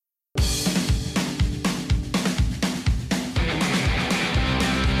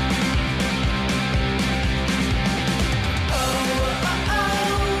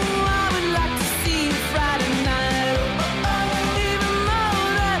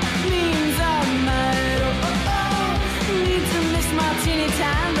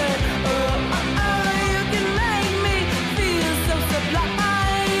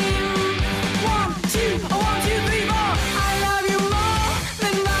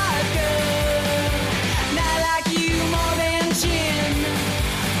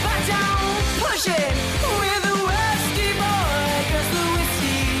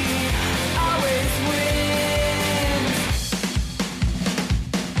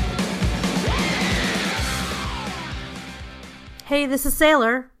Hey, this is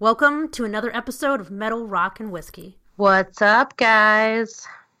Sailor. Welcome to another episode of Metal, Rock, and Whiskey. What's up, guys?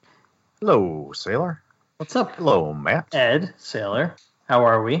 Hello, Sailor. What's up? Hello, Matt. Ed, Sailor. How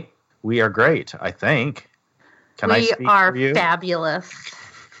are we? We are great, I think. Can I speak We are for you? fabulous.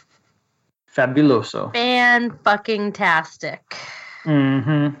 Fabuloso. Fan-fucking-tastic.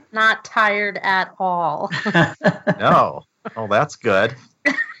 Mm-hmm. Not tired at all. No. Oh, that's good.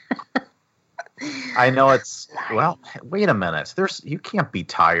 I know it's... Well, wait a minute. You can't be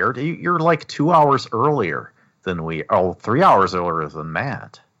tired. You're like 2 hours earlier than we... Oh, 3 hours earlier than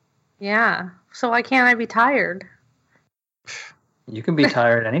Matt. Yeah. So why can't I be tired? You can be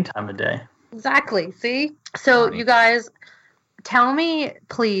tired any time of day. Exactly. See? So, Funny. you guys, tell me,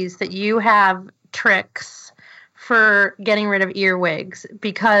 please, that you have tricks for getting rid of earwigs.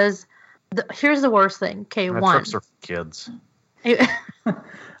 Because here's the worst thing. Okay, The one. tricks are for kids.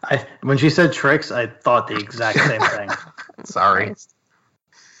 When she said tricks, I thought the exact same thing. Sorry.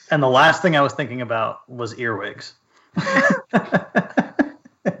 And the last thing I was thinking about was earwigs.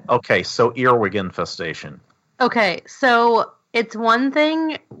 Okay, so earwig infestation. Okay, so it's one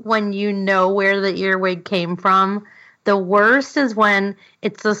thing when you know where the earwig came from. The worst is when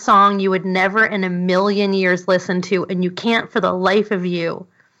it's a song you would never in a million years listen to, and you can't for the life of you.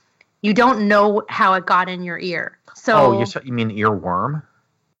 You don't know how it got in your ear. So You mean earworm?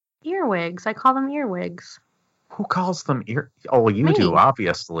 earwigs. I call them earwigs. Who calls them ear... Oh, you Me. do,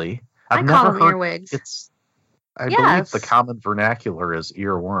 obviously. I call them earwigs. I believe Yes. the common vernacular is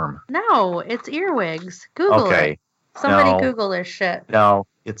earworm. No, it's earwigs. Google Okay. it. Somebody No. Google this shit. No,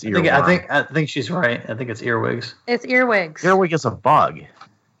 it's earworm. I think she's right. I think it's earwigs. It's earwigs. Earwig is a bug.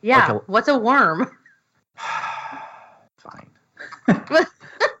 Yeah. like What's a worm? Fine.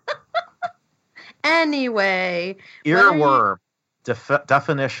 Anyway. Earworm.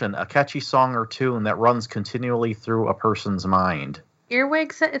 Definition: a catchy song or tune that runs continually through a person's mind.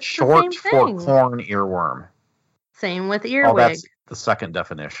 Earwigs, it's Short the same for thing. corn earworm. Same with Oh, earwig. that's the second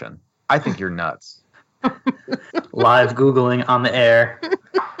definition. I think you're nuts. Live Googling on the air.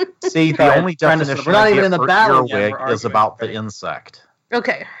 See, the Trying- only trying to- definition we're not I even get in the for battle yet, earwig we're is arguing, about the right? insect.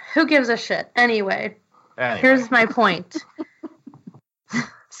 Okay, who gives a shit? Anyway, Anyway. here's my point.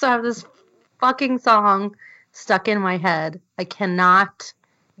 So I have this fucking song stuck in my head. I cannot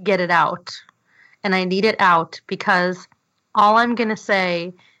get it out. And I need it out because all I'm going to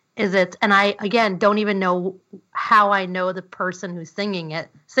say is and I, again, don't even know how I know the person who's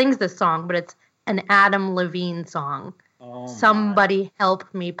sings this song, but it's an Adam Levine song. Oh, Somebody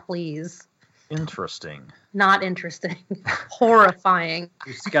help me, please. Interesting. Not interesting. Horrifying.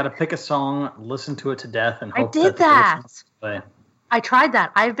 You just got to pick a song, listen to it to death, and I hope did the that. lyrics play. I tried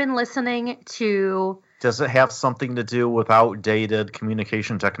that. I've been listening to... Does it have something to do with outdated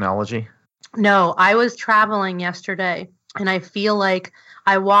communication technology? No, I was traveling yesterday, and I feel like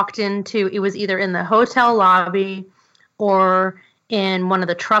I walked into... It was either in the hotel lobby or in one of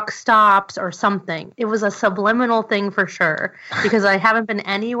the truck stops or something. It was a subliminal thing for sure, because I haven't been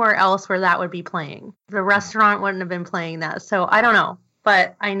anywhere else where that would be playing. The restaurant wouldn't have been playing that, so I don't know.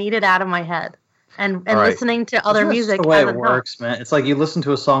 But I need it out of my head. And All right. listening to other Isn't that music just the way it hasn't helped. works, man. It's like you listen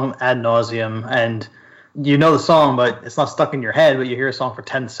to a song ad nauseum, and you know the song, but it's not stuck in your head. But you hear a song for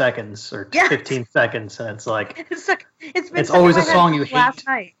 10 seconds or Yes. 15 seconds, and it's like It's been It's stuck in always my a head song since you last hate.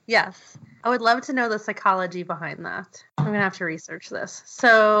 night. Yes. I would love to know the psychology behind that. I'm going to have to research this.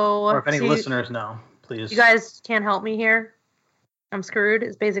 So, or if any so listeners know, please. you guys can't help me here? I'm screwed,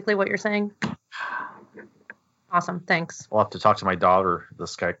 is basically what you're saying? Awesome. Thanks. I'll have to talk to my daughter, the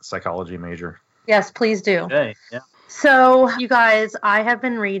psychology major. Yes, please do. Okay, yeah. So, you guys, I have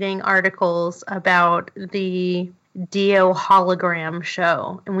been reading articles about the Dio hologram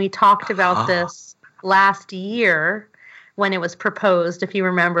show, and we talked about this last year when it was proposed, if you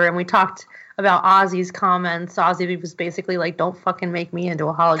remember, and we talked about Ozzy's comments. Ozzy was basically like, don't fucking make me into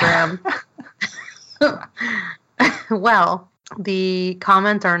a hologram. Well, the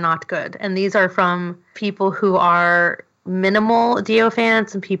comments are not good, and these are from people who are minimal Dio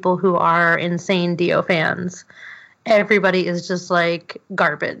fans and people who are insane Dio fans. Everybody is just like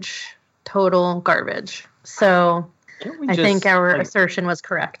garbage, total garbage. So Can't we I just, think our like, assertion was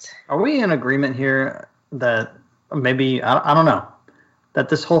correct. are we in agreement here that maybe, I don't know, that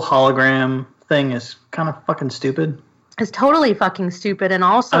this whole hologram thing is kind of fucking stupid? It's totally fucking stupid, and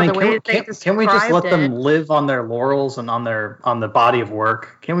also I mean, the way that they can we just let described them live on their laurels and on the body of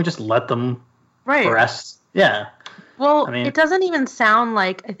work? Can't we just let them right? rest? Yeah. Well, I mean- it doesn't even sound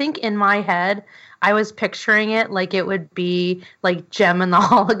like, I think in my head, I was picturing it like it would be like Gem and the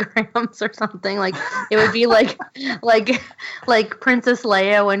Holograms or something. Like it would be like Princess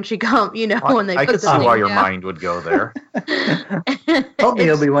Leia when she come, when they I put could the see thing why your down. mind would go there. Help me,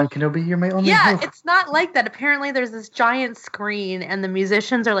 It's- Obi-Wan Kenobi, you're my only Yeah, hope. it's not like that. Apparently, there's this giant screen, and the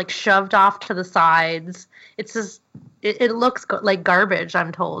musicians are like shoved off to the sides. It's just, it looks like garbage,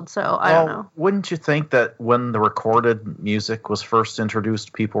 I'm told. So I don't know. Wouldn't you think that when the recorded music was first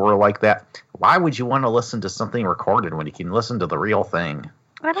introduced, people were like that? Why would you want to listen to something recorded when you can listen to the real thing?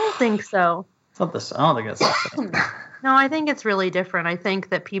 I don't think so. It's not this. I don't think it's the same. No, I think it's really different. I think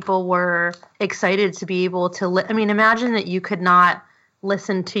that people were excited to be able to. Imagine that you could not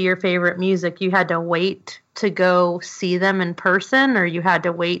listen to your favorite music. You had to wait to go see them in person, or you had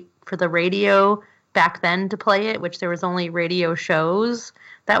to wait for the radio back then to play it, which there was only radio shows.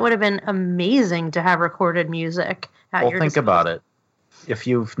 That would have been amazing to have recorded music at Well, your think disposal. about it. If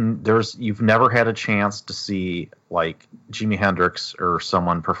you've never had a chance to see like Jimi Hendrix or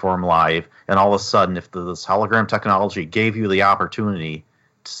someone perform live, and all of a sudden, if this hologram technology gave you the opportunity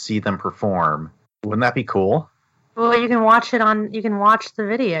to see them perform, wouldn't that be cool? Well, you can watch the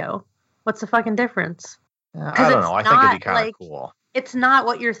video. What's the fucking difference? I 'Cause don't it's know. I think it'd be not, kind of like- cool. It's not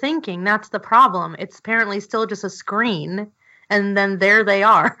what you're thinking. That's the problem. It's apparently still just a screen, and then there they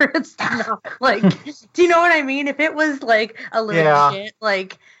are. It's not like, do you know what I mean? If it was like a legit,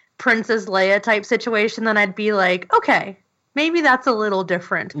 like Princess Leia type situation, then I'd be like, okay, maybe that's a little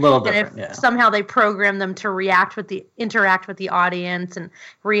different. A little And different, if yeah. somehow they program them to interact with the audience and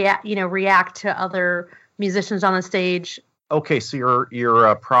react to other musicians on the stage. Okay, so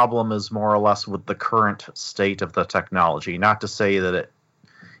your problem is more or less with the current state of the technology. Not to say that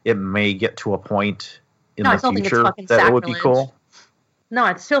it may get to a point in No, I the still think it's future fucking that it would be sacrilege. cool. No,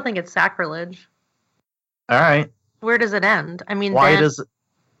 I still think it's sacrilege. All right. Where does it end? I mean, Why then- does it?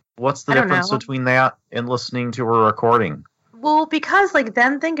 What's the I don't difference know. between that and listening to a recording? Well, because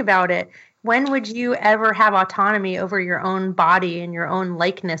then think about it. When would you ever have autonomy over your own body and your own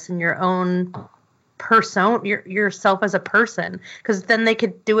likeness and your own person, yourself as a person? Because then they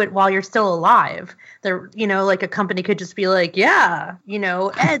could do it while you're still alive. Like a company could just be like, yeah,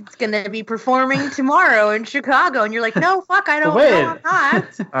 Ed's gonna be performing tomorrow in Chicago, and you're like, no, fuck, I don't Wait. know, I'm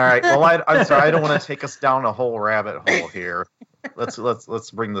not. All right. Well, I'm sorry. I don't want to take us down a whole rabbit hole here. Let's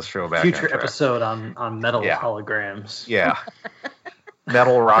bring this show back. on Future track. episode on metal Yeah. holograms. Yeah.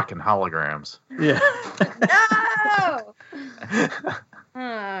 Metal, rock, and holograms. Yeah. No.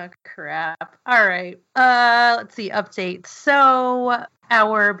 Oh, crap. All right. Let's see. Update. So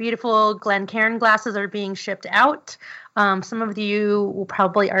our beautiful Glencairn glasses are being shipped out. Some of you will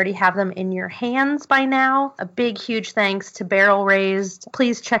probably already have them in your hands by now. A big, huge thanks to Barrel Raised.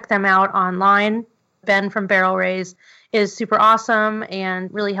 Please check them out online. Ben from Barrel Raised is super awesome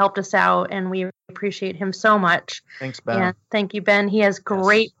and really helped us out, and we appreciate him so much. Thanks, Ben. And thank you, Ben. He has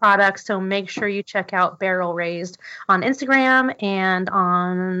great products, so make sure you check out Barrel Raised on Instagram and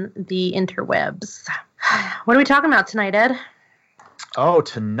on the interwebs. What are we talking about tonight, Ed? Oh,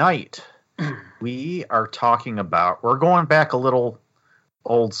 tonight we are talking about, we're going back a little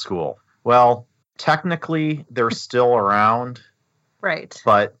old school. Well, technically they're still around, Right.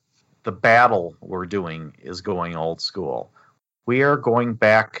 but the battle we're doing is going old school. We are going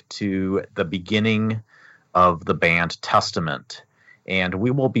back to the beginning of the band Testament, and we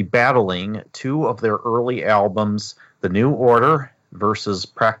will be battling two of their early albums, The New Order versus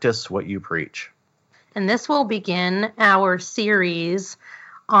Practice What You Preach. And this will begin our series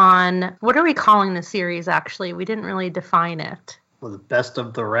on, what are we calling the series, actually? We didn't really define it. Well, the best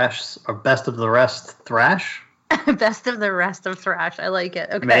of the rest, or best of the rest thrash? Best of the rest of thrash. I like it.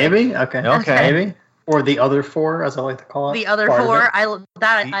 Okay. Maybe? Okay. Okay. Maybe. Or the other four, as I like to call it. The other Part of four. it. I like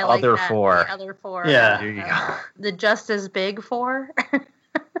other that. four. The other four. Yeah. There you go. The just as big four.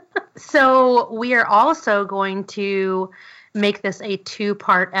 So we are also going to make this a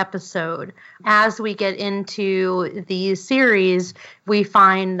 2-part episode. As we get into the series, we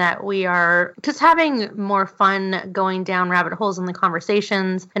find that we are just having more fun going down rabbit holes in the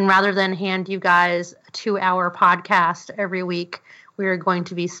conversations. And rather than hand you guys a 2-hour podcast every week, we are going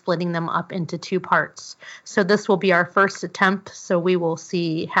to be splitting them up into 2 parts. So this will be our first attempt. So we will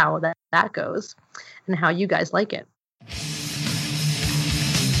see how that goes and how you guys like it.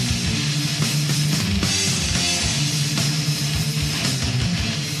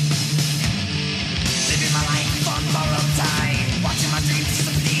 Living my life on borrowed time, watching my dreams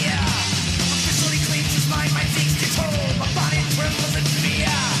disappear. Officially claimed his mind, my things control. My body trembles in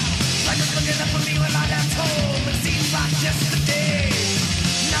fear. Life is looking up for me when I left home. It seems like yesterday.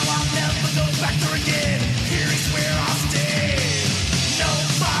 Now I'll never go back there again. Here is where I'll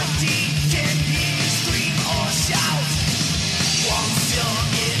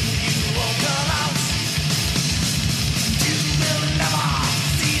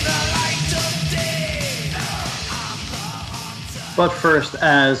But first,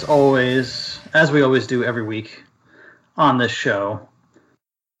 as always, as we always do every week on this show,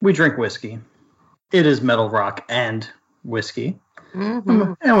 we drink whiskey. It is metal rock and whiskey.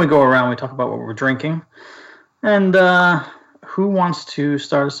 Mm-hmm. And we go around, we talk about what we're drinking. And who wants to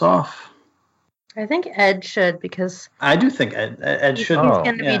start us off? I think Ed should, because I do think Ed should. he's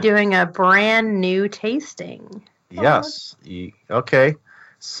going to be doing a brand new tasting. Yes. Okay.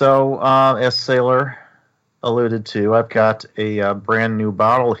 So, as Sailor alluded to, I've got a brand new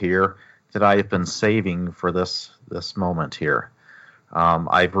bottle here that I've been saving for this moment here.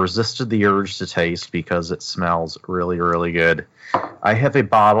 I've resisted the urge to taste because it smells really, really good. I have a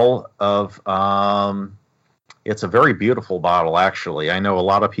bottle of, it's a very beautiful bottle, actually. I know a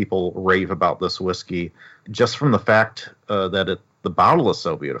lot of people rave about this whiskey just from the fact that the bottle is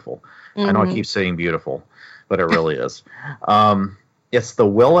so beautiful. Mm-hmm. I know I keep saying beautiful, but it really is. It's the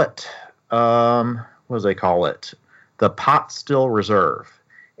Willet, what do they call it? The Pot Still Reserve.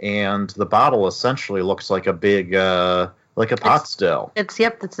 And the bottle essentially looks like a big, like a pot still. It's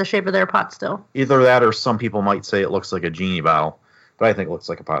the shape of their pot still. Either that or some people might say it looks like a genie bottle, but I think it looks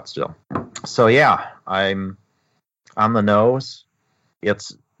like a pot still. So yeah, I'm on the nose.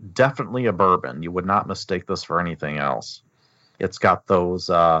 It's definitely a bourbon. You would not mistake this for anything else. It's got those,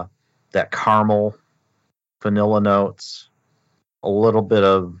 that caramel, vanilla notes, a little bit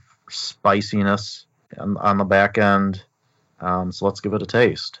of spiciness on the back end. So let's give it a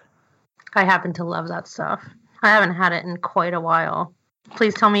taste. I happen to love that stuff. I haven't had it in quite a while.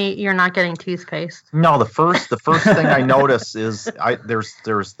 Please tell me you're not getting toothpaste. No, the first thing I notice is there's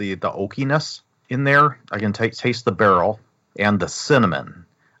the oakiness in there. I can taste the barrel and the cinnamon.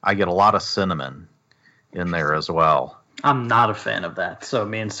 I get a lot of cinnamon in there as well. I'm not a fan of that. So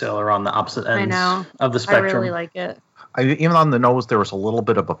me and Sailor are on the opposite ends of the I spectrum. really like it. Even on the nose, there was a little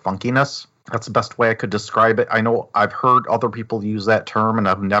bit of a funkiness. That's the best way I could describe it. I know I've heard other people use that term, and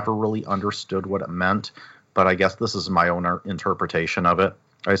I've never really understood what it meant. But I guess this is my own interpretation of it,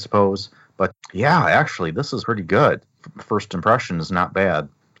 I suppose. But yeah, actually, this is pretty good. First impression is not bad.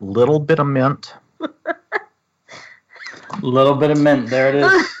 Little bit of mint. Little bit of mint. There it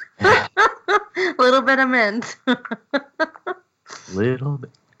is. Little bit of mint. Little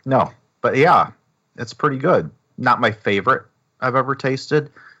bit. No, but yeah, it's pretty good. Not my favorite I've ever tasted,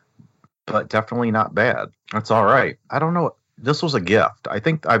 but definitely not bad. That's all right. I don't know. This was a gift. I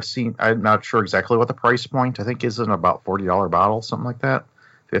think I'm not sure exactly what the price point. I think is in about $40 bottle, something like that.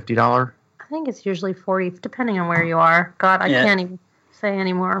 $50. I think it's usually 40, depending on where you are. God, I can't even say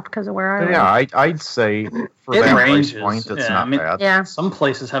anymore because of where I live. Yeah, I'd say for It that ranges. price point, it's Yeah, not I mean, bad. Yeah, Some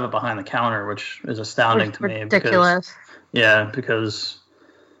places have it behind the counter, which is astounding it's to me. ridiculous. Because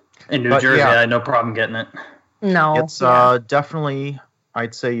in New Jersey, I had no problem getting it. No, It's definitely,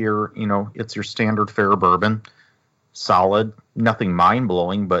 I'd say it's your standard fare bourbon. Solid, nothing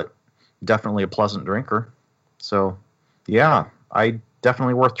mind-blowing, but definitely a pleasant drinker. So, yeah,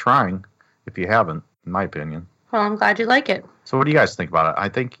 definitely worth trying if you haven't, in my opinion. Well, I'm glad you like it. So what do you guys think about it? I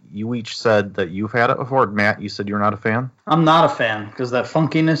think you each said that you've had it before. Matt, you said you're not a fan? I'm not a fan because that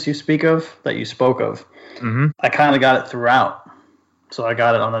funkiness you spoke of, Mm-hmm. I kind of got it throughout. So I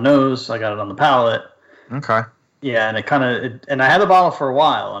got it on the nose, I got it on the palate. Okay. Yeah, and and I had the bottle for a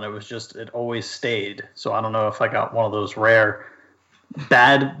while, and it always stayed. So I don't know if I got one of those rare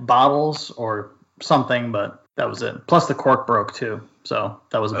bad bottles or something, but that was it. Plus the cork broke too, so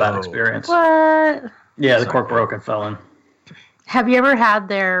that was a bad experience. What? Yeah, the cork broke and fell in. Have you ever had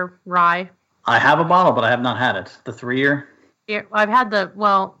their rye? I have a bottle, but I have not had it. The 3-year? Yeah, I've had the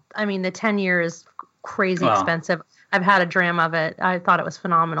 10-year is crazy expensive. I've had a dram of it. I thought it was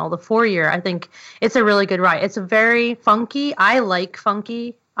phenomenal. The 4-year, I think it's a really good rye. It's a very funky. I like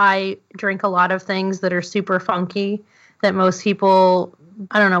funky. I drink a lot of things that are super funky that most people,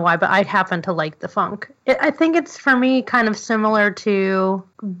 I don't know why, but I happen to like the funk. I think it's, for me, kind of similar to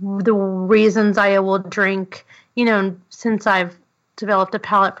the reasons I will drink, since I've developed a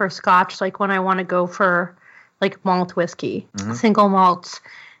palate for Scotch, like when I want to go for like malt whiskey, single malts.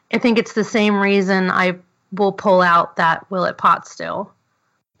 I think it's the same reason I will pull out that Willet pot still,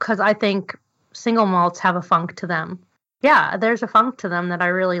 because I think single malts have a funk to them. Yeah, there's a funk to them that I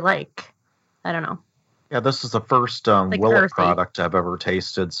really like. I don't know. Yeah, this is the first Willet earthy product I've ever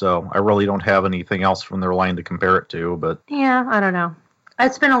tasted, so I really don't have anything else from their line to compare it to. But yeah, I don't know.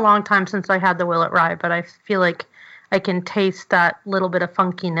 It's been a long time since I had the Willet rye, but I feel like I can taste that little bit of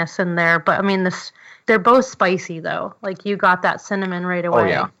funkiness in there. But I mean, they're both spicy though. Like you got that cinnamon right away.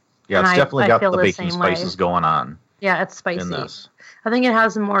 oh yeah, And it's definitely got feel the the baking same way. spices going on Yeah, it's spicy. in this. I think it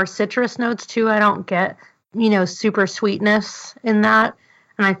has more citrus notes too. I don't get, super sweetness in that.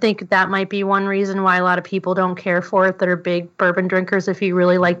 And I think that might be one reason why a lot of people don't care for it that are big bourbon drinkers. If you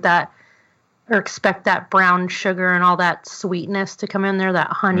really like that or expect that brown sugar and all that sweetness to come in there, that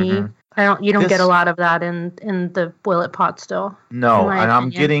honey. Mm-hmm. You don't get a lot of that in the Willet pot still. No, and I'm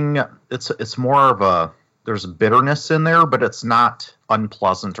getting it's more of a there's bitterness in there, but it's not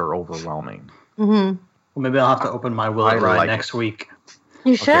unpleasant or overwhelming. Mm-hmm. Well, maybe I'll have to open my Willet Rye next week.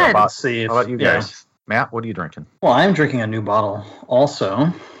 You should. Okay, See if, how about you guys? Matt, what are you drinking? Well, I'm drinking a new bottle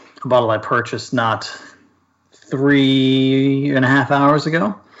also. A bottle I purchased not 3.5 hours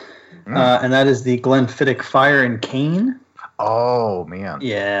ago. And that is the Glenfiddich Fire and Cane. Oh, man.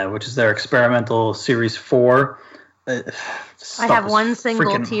 Yeah, which is their experimental Series 4. I have one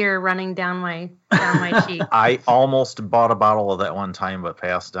single tear running down my cheek. I almost bought a bottle of that one time, but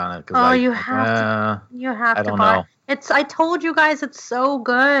passed on it. You have to. I don't know. I told you guys it's so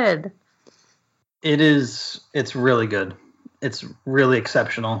good. It is. It's really good. It's really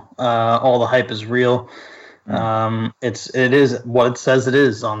exceptional. All the hype is real. It is what it says it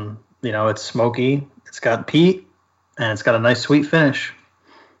is. It's smoky. It's got peat, and it's got a nice sweet finish.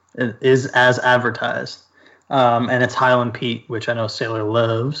 It is as advertised. And it's Highland Peat, which I know Sailor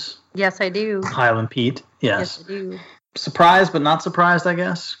loves. Yes, I do. Highland Peat, yes. I do. Surprised, but not surprised, I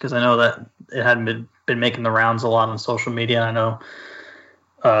guess, because I know that it hadn't been making the rounds a lot on social media, and I know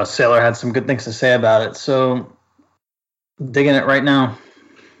Sailor had some good things to say about it. So, digging it right now.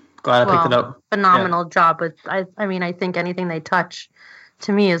 Glad I picked it up. Phenomenal job with. I think anything they touch,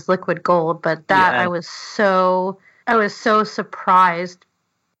 to me, is liquid gold. But that I was so surprised.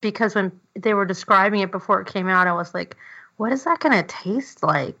 Because when they were describing it before it came out, I was like, what is that going to taste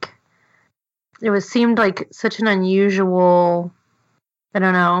like? It seemed like such an unusual, I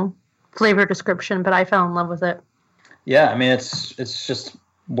don't know, flavor description, but I fell in love with it. Yeah, I mean, it's just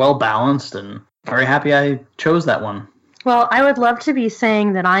well balanced and very happy I chose that one. Well, I would love to be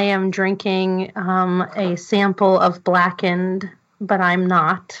saying that I am drinking a sample of Blackened, but I'm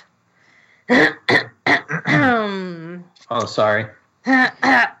not. Oh, sorry.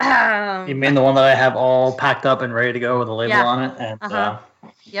 You mean the one that I have all packed up and ready to go with a label on it? And,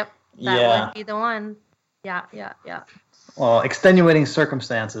 Yep, that would be the one. Yeah. Well, extenuating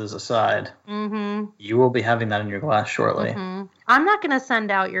circumstances aside, you will be having that in your glass shortly. Mm-hmm. I'm not going to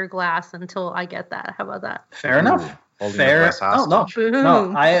send out your glass until I get that. How about that? Fair enough. Fair. Oh no,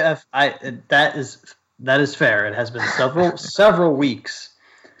 no. That is fair. It has been several weeks.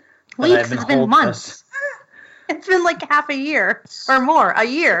 It's been months. It's been like half a year or more. A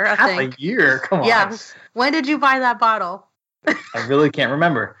year, I think. Half a year? Come on. Yeah. When did you buy that bottle? I really can't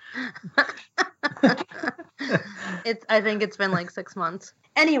remember. I think it's been like 6 months.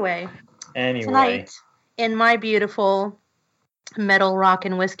 Anyway. Tonight, in my beautiful metal rock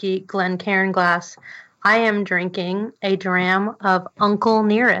and whiskey Glencairn glass, I am drinking a dram of Uncle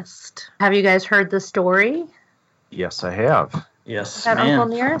Nearest. Have you guys heard the story? Yes, I have. Yes, about Uncle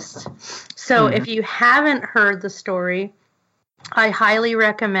Nearest. So if you haven't heard the story, I highly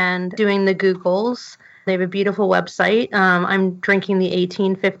recommend doing the Googles. They have a beautiful website. I'm drinking the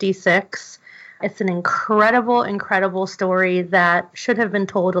 1856. It's an incredible story that should have been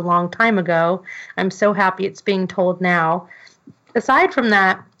told a long time ago. I'm so happy it's being told now. Aside from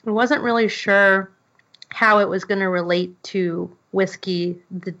that, I wasn't really sure how it was going to relate to whiskey,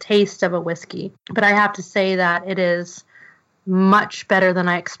 the taste of a whiskey. But I have to say that it is much better than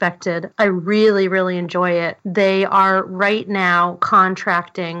I expected. I really, really enjoy it. They are right now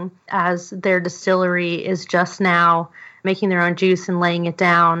contracting, as their distillery is just now making their own juice and laying it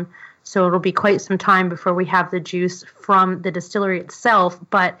down. So it'll be quite some time before we have the juice from the distillery itself.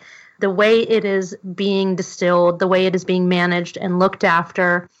 But the way it is being distilled, the way it is being managed and looked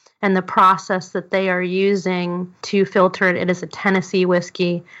after, and the process that they are using to filter it, it is a Tennessee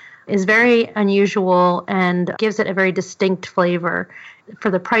whiskey, is very unusual and gives it a very distinct flavor for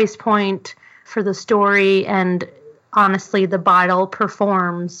the price point, for the story, and honestly, the bottle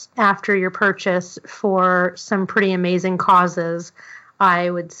performs after your purchase for some pretty amazing causes. I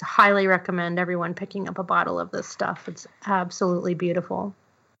would highly recommend everyone picking up a bottle of this stuff. It's absolutely beautiful.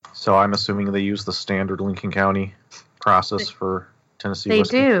 So I'm assuming they use the standard Lincoln County process for Tennessee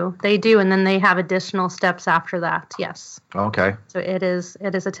whiskey? They do, and then they have additional steps after that, yes. Okay. So it is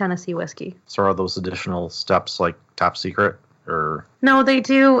a Tennessee whiskey. So are those additional steps like top secret? Or no, they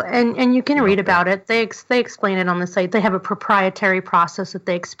do, and you can read about it. They explain it on the site. They have a proprietary process that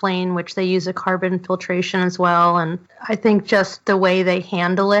they explain, which they use a carbon filtration as well. And I think just the way they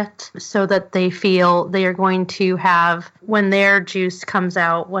handle it, so that they feel they are going to have, when their juice comes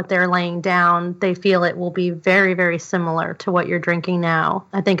out, what they're laying down, they feel it will be very, very similar to what you're drinking now.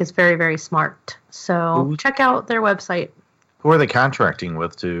 I think it's very, very smart. So check out their website. Who are they contracting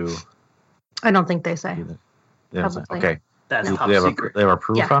with to? I don't think they say. Yeah, Publicly. okay. That's Do top they have secret. they have a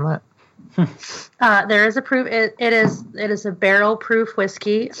proof Yeah. on that? There is a proof. It is a barrel proof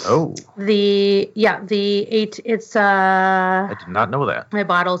whiskey. Oh, It's I did not know that. my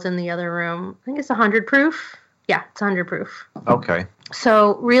bottle's in the other room. I think it's 100 proof. Yeah, it's 100 proof. Okay,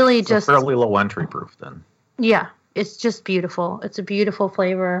 So really so just fairly low entry proof then. yeah, it's just beautiful. It's a beautiful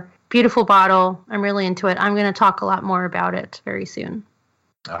flavor, beautiful bottle. I'm really into it. I'm going to talk a lot more about it very soon.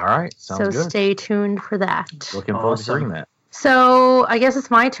 All right, sounds So good. stay tuned for that. Looking forward to Awesome. hearing that. So I guess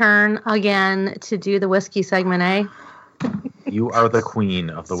it's my turn again to do the whiskey segment, eh? You are the queen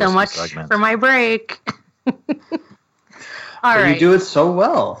of the So whiskey much segment. for my break. All But right. you do it so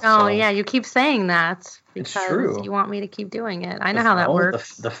well. Oh so yeah, you keep saying that It's because true. you want me to keep doing it. I know how that well,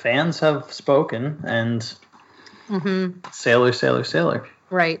 works. The fans have spoken, and Hmm. sailor, sailor, sailor.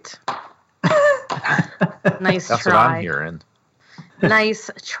 Right. Nice That's try. what I'm hearing. Nice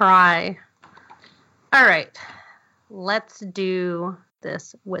try. All right. Let's do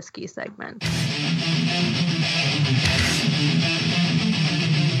this whiskey segment.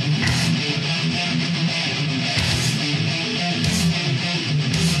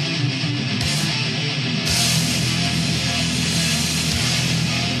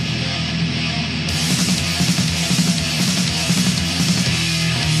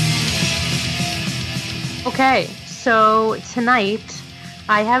 Okay, so tonight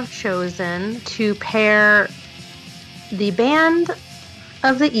I have chosen to pair the band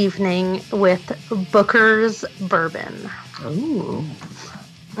of the evening with Booker's Bourbon. Ooh.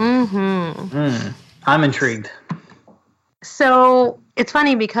 Mm-hmm. I'm intrigued. So it's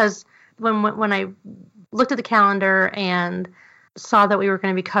funny because when I looked at the calendar and saw that we were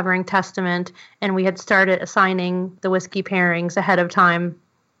going to be covering Testament and we had started assigning the whiskey pairings ahead of time,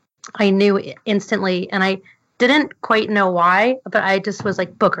 I knew instantly, and I didn't quite know why, but I just was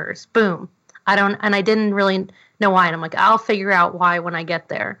like, Booker's, boom. I didn't really know why, and I'm like, I'll figure out why when I get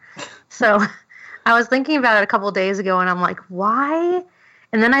there. So I was thinking about it a couple of days ago, and I'm like, why?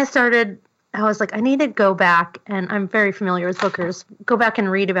 And then I was like, I need to go back, and I'm very familiar with Booker's, go back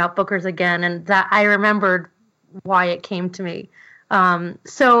and read about Booker's again, and that I remembered why it came to me.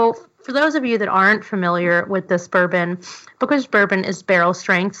 So for those of you that aren't familiar with this bourbon, Booker's Bourbon is barrel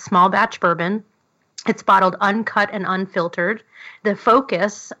strength, small batch bourbon. It's bottled uncut and unfiltered. The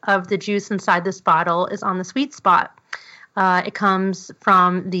focus of the juice inside this bottle is on the sweet spot. It comes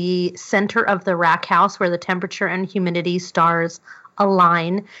from the center of the rack house where the temperature and humidity stars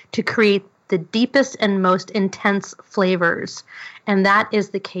align to create the deepest and most intense flavors. And that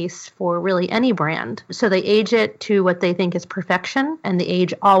is the case for really any brand. So they age it to what they think is perfection, and the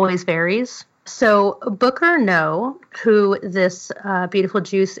age always varies. So Booker Noe, who this beautiful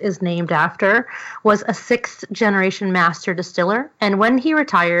juice is named after, was a 6th generation master distiller. And when he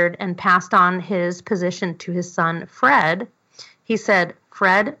retired and passed on his position to his son, Fred, he said,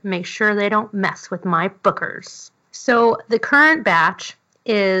 Fred, make sure they don't mess with my Bookers. So the current batch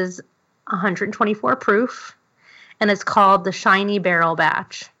is 124 proof, and it's called the Shiny Barrel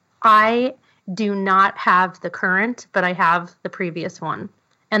Batch. I do not have the current, but I have the previous one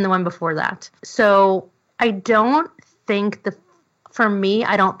and the one before that. So I don't think for me,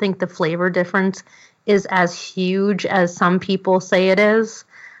 I don't think the flavor difference is as huge as some people say it is.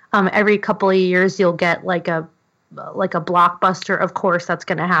 Every couple of years, you'll get like a blockbuster. Of course, that's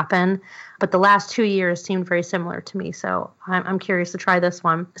going to happen. But the last 2 years seemed very similar to me. So I'm curious to try this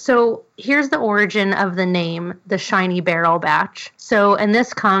one. So here's the origin of the name, the Shiny Barrel Batch. So, and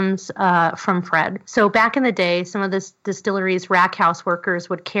this comes from Fred. So back in the day, some of the distillery's rack house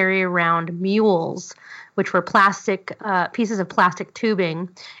workers would carry around mules, which were plastic pieces of plastic tubing,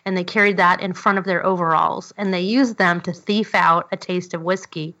 and they carried that in front of their overalls. And they used them to thief out a taste of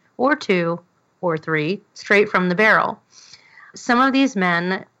whiskey, or 2 or 3, straight from the barrel. Some of these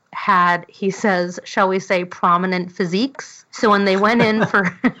men had, he says, shall we say, prominent physiques. So when they went in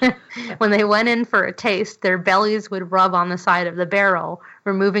for a taste, their bellies would rub on the side of the barrel,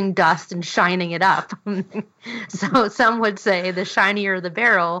 removing dust and shining it up. So some would say the shinier the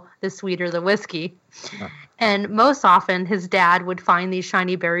barrel, the sweeter the whiskey. And most often, his dad would find these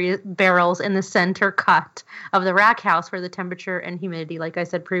shiny barrels in the center cut of the rack house where the temperature and humidity, like I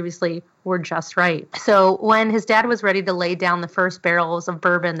said previously, were just right. So when his dad was ready to lay down the first barrels of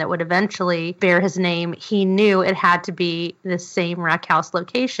bourbon that would eventually bear his name, he knew it had to be the same rack house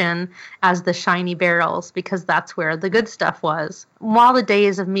location as the shiny barrels because that's where the good stuff was. While the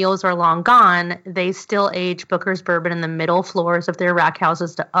days of meals are long gone, they still age Booker's Bourbon in the middle floors of their rack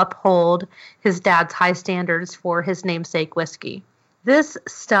houses to uphold his dad's high standards for his namesake whiskey. This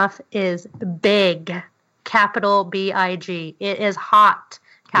stuff is big. capital B-I-G. It is hot,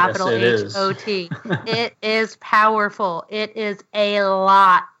 capital Yes, it H-O-T. It is powerful. It is a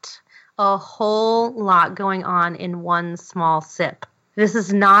whole lot going on in one small sip. This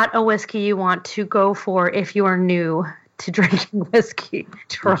is not a whiskey you want to go for if you are new to drinking whiskey.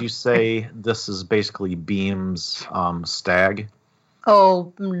 Would you say this is basically Beam's Stag?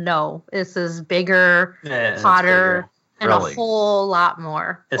 Oh, no. This is bigger, Yeah, it's hotter, and Really? a whole lot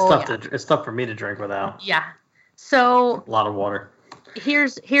more. It's tough it's tough for me to drink without Yeah. So a lot of water.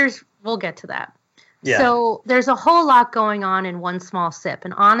 here's we'll get to that. Yeah. So there's a whole lot going on in one small sip,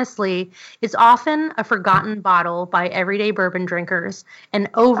 and honestly, it's often a forgotten bottle by everyday bourbon drinkers and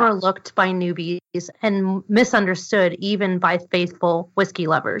overlooked by newbies and misunderstood even by faithful whiskey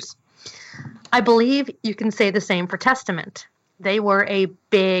lovers. I believe you can say the same for Testament. They were a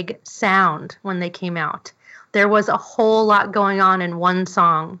big sound when they came out. There was a whole lot going on in one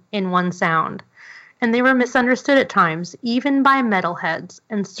song, in one sound. And they were misunderstood at times, even by metalheads,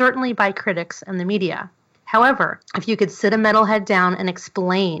 and certainly by critics and the media. However, if you could sit a metalhead down and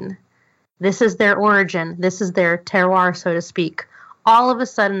explain, this is their origin, this is their terroir, so to speak, all of a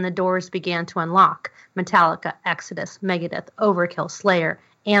sudden the doors began to unlock. Metallica, Exodus, Megadeth, Overkill, Slayer,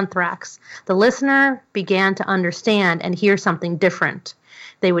 Anthrax. The listener began to understand and hear something different.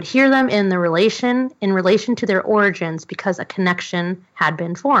 They would hear them in relation to their origins because a connection had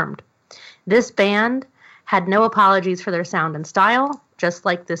been formed. This band had no apologies for their sound and style, just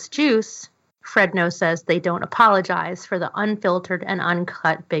like this juice. Fredno says they don't apologize for the unfiltered and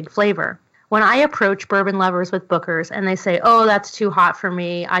uncut big flavor. When I approach bourbon lovers with Booker's and they say, oh, that's too hot for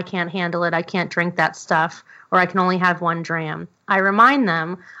me, I can't handle it, I can't drink that stuff, or I can only have 1 dram, I remind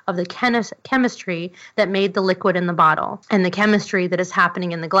them of the chemistry that made the liquid in the bottle and the chemistry that is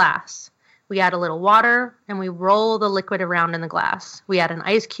happening in the glass. We add a little water and we roll the liquid around in the glass. We add an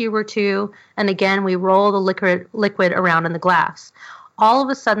ice cube or two, and again we roll the liquid around in the glass. All of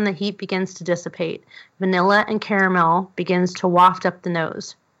a sudden the heat begins to dissipate. Vanilla and caramel begins to waft up the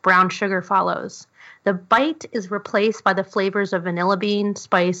nose. Brown sugar follows. The bite is replaced by the flavors of vanilla bean,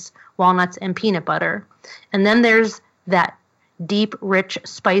 spice, walnuts, and peanut butter. And then there's that deep, rich,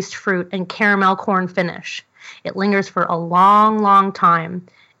 spiced fruit and caramel corn finish. It lingers for a long, long time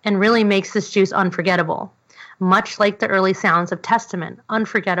and really makes this juice unforgettable. Much like the early sounds of Testament,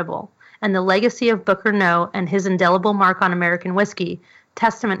 unforgettable. And the legacy of Booker No and his indelible mark on American whiskey,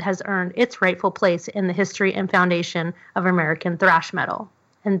 Testament has earned its rightful place in the history and foundation of American thrash metal.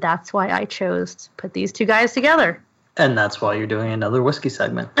 And that's why I chose to put these two guys together. And that's why you're doing another whiskey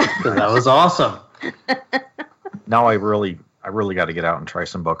segment. Because that was awesome. Now I really got to get out and try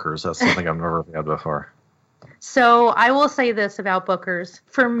some Booker's. That's something I've never had before. So I will say this about Booker's.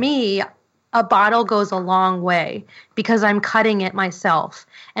 For me, a bottle goes a long way because I'm cutting it myself.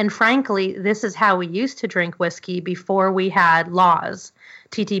 And frankly, this is how we used to drink whiskey before we had laws,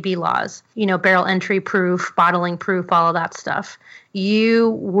 TTB laws, barrel entry proof, bottling proof, all of that stuff.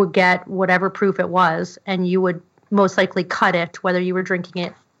 You would get whatever proof it was, and you would most likely cut it, whether you were drinking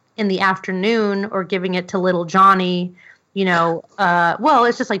it in the afternoon or giving it to little Johnny,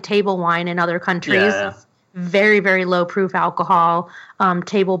 it's just like table wine in other countries. Yeah. Very, very low proof alcohol,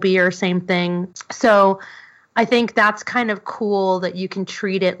 table beer, same thing. So I think that's kind of cool that you can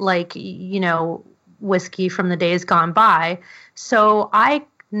treat it like, whiskey from the days gone by. So I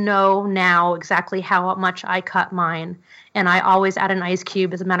know now exactly how much I cut mine, and I always add an ice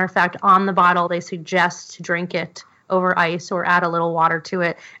cube. As a matter of fact, on the bottle, they suggest to drink it over ice or add a little water to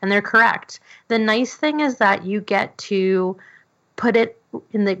it, and they're correct. The nice thing is that you get to put it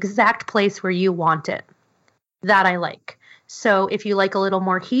in the exact place where you want it. That I like. So if you like a little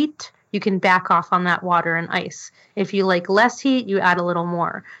more heat, you can back off on that water and ice. If you like less heat, you add a little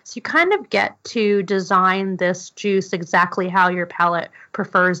more. So you kind of get to design this juice exactly how your palate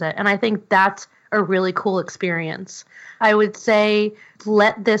prefers it. And I think that's a really cool experience. I would say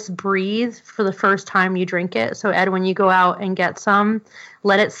let this breathe for the first time you drink it. So Ed, when you go out and get some,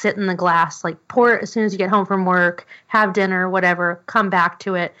 let it sit in the glass. Like pour it as soon as you get home from work, have dinner, whatever, come back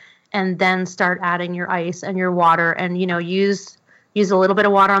to it, and then start adding your ice and your water, and use a little bit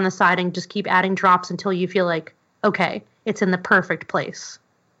of water on the side and just keep adding drops until you feel like, okay, it's in the perfect place.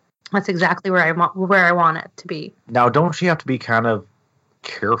 That's exactly where I want it to be. Now, don't you have to be kind of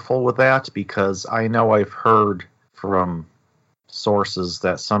careful with that? Because I know I've heard from sources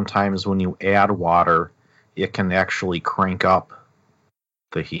that sometimes when you add water, it can actually crank up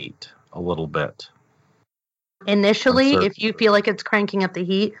the heat a little bit. Initially, if you feel like it's cranking up the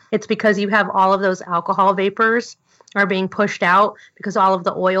heat, it's because you have all of those alcohol vapors are being pushed out because all of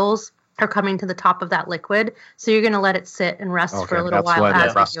the oils are coming to the top of that liquid. So you're going to let it sit and rest for a little while. That's why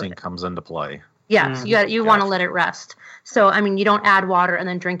the resting comes into play. Yes, you want to let it rest. So, I mean, you don't add water and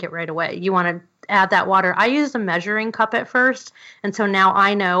then drink it right away. You want to add that water. I used a measuring cup at first, and so now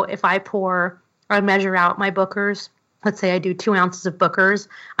I know if I measure out my Bookers. Let's say I do 2 ounces of Bookers.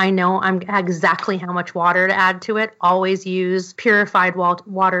 I know I'm exactly how much water to add to it. Always use purified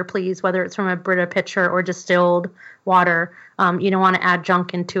water, please, whether it's from a Brita pitcher or distilled water. You don't want to add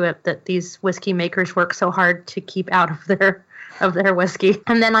junk into it that these whiskey makers work so hard to keep out of their whiskey.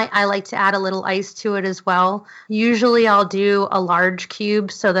 And then I like to add a little ice to it as well. Usually I'll do a large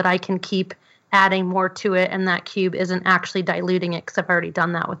cube so that I can keep adding more to it, and that cube isn't actually diluting it because I've already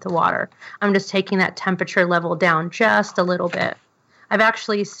done that with the water. I'm just taking that temperature level down just a little bit. I've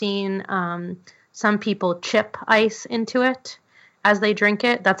actually seen some people chip ice into it as they drink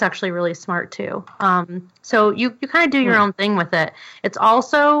it. That's actually really smart too. So you kind of do your own thing with it. It's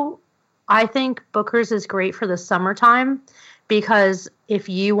also, I think Booker's is great for the summertime because if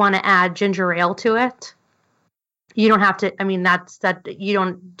you want to add ginger ale to it, you don't have to, you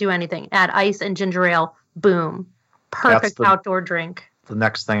don't do anything. Add ice and ginger ale, boom. Perfect outdoor drink. The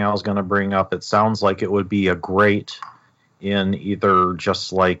next thing I was going to bring up, it sounds like it would be a great in either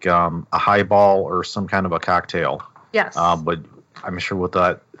just like a highball or some kind of a cocktail. Yes. But I'm sure with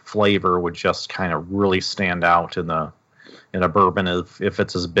that flavor would just kind of really stand out in a bourbon. If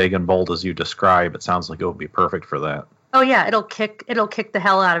it's as big and bold as you describe, it sounds like it would be perfect for that. Oh yeah, it'll kick the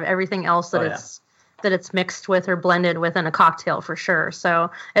hell out of everything else that it's mixed with or blended with in a cocktail for sure.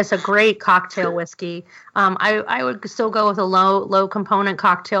 So it's a great cocktail whiskey. I would still go with a low component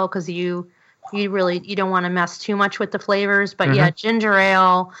cocktail because you don't want to mess too much with the flavors. But yeah, ginger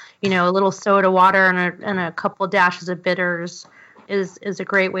ale, a little soda water and a couple dashes of bitters is a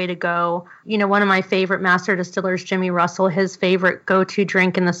great way to go. One of my favorite master distillers, Jimmy Russell, his favorite go-to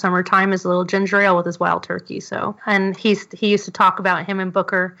drink in the summertime is a little ginger ale with his wild turkey. So, and he used to talk about him and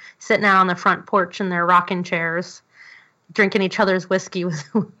Booker sitting out on the front porch in their rocking chairs, drinking each other's whiskey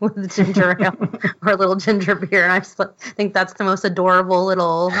with ginger ale or a little ginger beer. And I just think that's the most adorable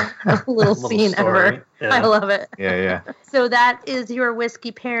little scene story. Ever. Yeah. I love it. Yeah. So that is your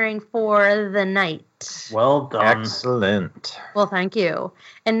whiskey pairing for the night. Well done. Excellent. Well, thank you.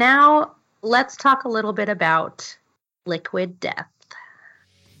 And now let's talk a little bit about Liquid Death.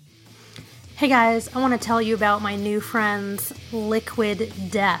 Hey guys, I want to tell you about my new friends, Liquid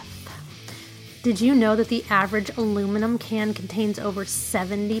Death. Did you know that the average aluminum can contains over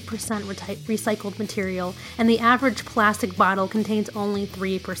 70% recycled material, and the average plastic bottle contains only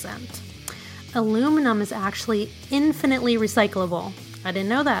 3%? Aluminum is actually infinitely recyclable. I didn't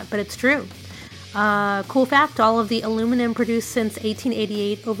know that, but it's true. Cool fact, all of the aluminum produced since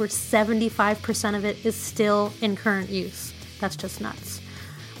 1888, over 75% of it is still in current use. That's just nuts.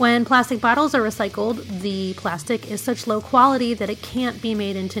 When plastic bottles are recycled, the plastic is such low quality that it can't be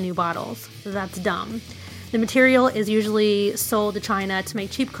made into new bottles. That's dumb. The material is usually sold to China to make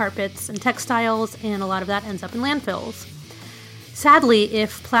cheap carpets and textiles, and a lot of that ends up in landfills. Sadly,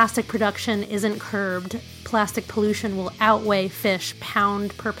 if plastic production isn't curbed, plastic pollution will outweigh fish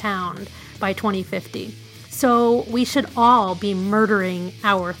pound per pound by 2050. So we should all be murdering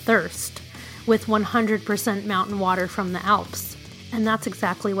our thirst with 100% mountain water from the Alps. And that's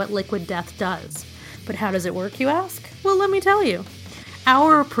exactly what Liquid Death does. But how does it work, you ask? Well, let me tell you.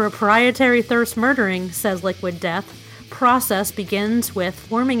 Our proprietary thirst murdering, says Liquid Death, process begins with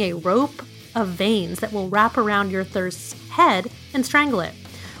forming a rope of veins that will wrap around your thirst's head and strangle it.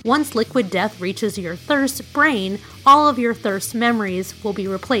 Once Liquid Death reaches your thirst brain, all of your thirst memories will be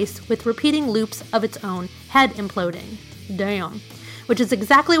replaced with repeating loops of its own head imploding. Damn. Which is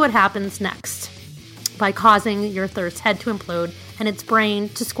exactly what happens next, by causing your thirst head to implode and its brain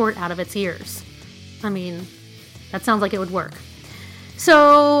to squirt out of its ears. I mean, that sounds like it would work.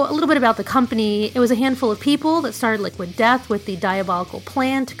 So, a little bit about the company. It was a handful of people that started Liquid Death with the diabolical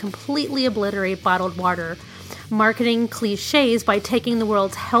plan to completely obliterate bottled water, marketing cliches by taking the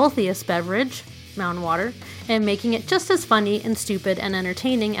world's healthiest beverage, mountain water, and making it just as funny and stupid and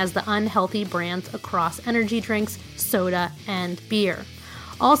entertaining as the unhealthy brands across energy drinks, soda, and beer.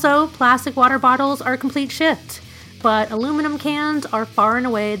 Also, plastic water bottles are complete shit, but aluminum cans are far and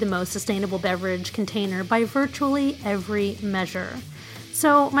away the most sustainable beverage container by virtually every measure.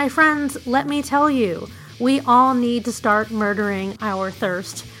 So, my friends, let me tell you, we all need to start murdering our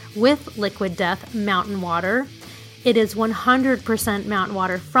thirst with Liquid Death mountain water. It is 100% mountain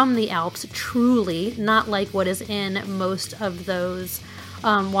water from the Alps, truly, not like what is in most of those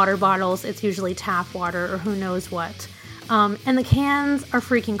water bottles. It's usually tap water or who knows what. And the cans are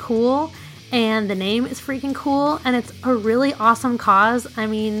freaking cool, and the name is freaking cool, and it's a really awesome cause. I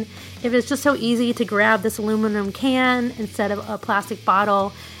mean, if it's just so easy to grab this aluminum can instead of a plastic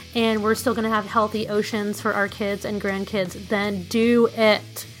bottle and we're still going to have healthy oceans for our kids and grandkids, then do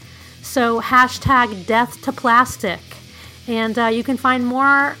it. So hashtag death to plastic. And you can find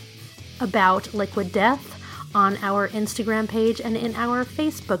more about Liquid Death on our Instagram page and in our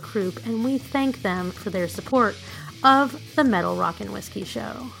Facebook group. And we thank them for their support of the Metal Rock and Whiskey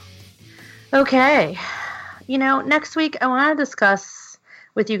Show. Okay. Next week I want to discuss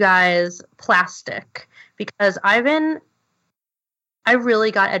with you guys plastic, because I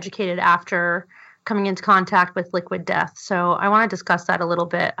really got educated after coming into contact with Liquid Death. So I want to discuss that a little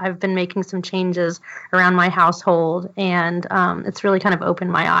bit. I've been making some changes around my household, and it's really kind of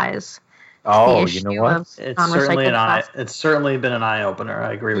opened my eyes. Oh, you know what? It's certainly been an eye opener.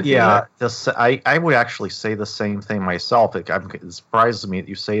 I agree with you. Yeah, I would actually say the same thing myself. It surprises me that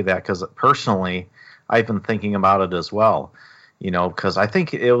you say that, because personally, I've been thinking about it as well. Because I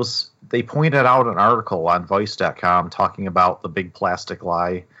think they pointed out an article on Vice.com talking about the big plastic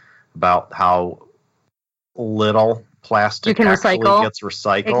lie, about how little plastic actually gets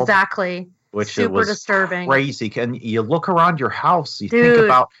recycled. Exactly. Which super disturbing. Crazy. And you look around your house, you think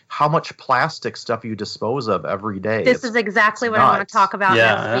about how much plastic stuff you dispose of every day. This is exactly what I want to talk about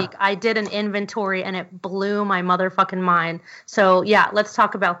next week. I did an inventory and it blew my motherfucking mind. So yeah, let's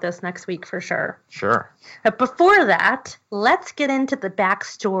talk about this next week for sure. Sure. But before that, let's get into the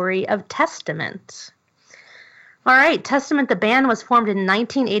backstory of Testament. All right, Testament, the band, was formed in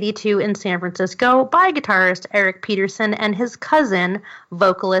 1982 in San Francisco by guitarist Eric Peterson and his cousin,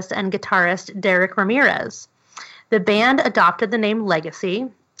 vocalist and guitarist Derek Ramirez. The band adopted the name Legacy.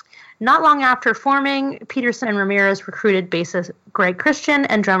 Not long after forming, Peterson and Ramirez recruited bassist Greg Christian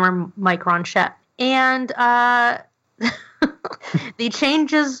and drummer Mike Ronchette. And the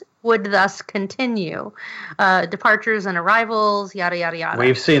changes would thus continue. Departures and arrivals, yada, yada, yada.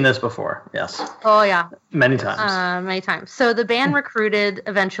 We've seen this before, yes. Oh, yeah. Many times. So the band recruited,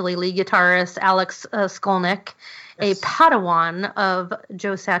 eventually, lead guitarist Alex Skolnick, a Padawan of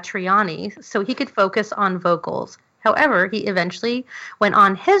Joe Satriani, so he could focus on vocals. However, he eventually went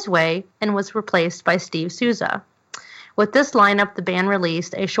on his way and was replaced by Steve Souza. With this lineup, the band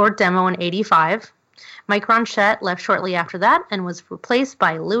released a short demo in '85. Mike Ronchette left shortly after that and was replaced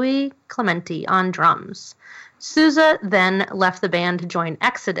by Louis Clementi on drums. Souza then left the band to join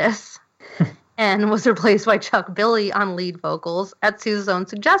Exodus and was replaced by Chuck Billy on lead vocals at Souza's own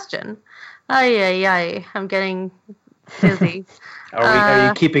suggestion. I'm getting dizzy. Are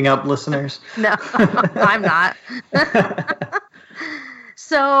you keeping up, listeners? No, I'm not.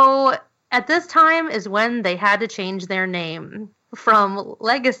 So at this time is when they had to change their name from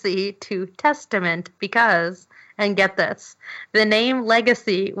Legacy to Testament because, and get this, the name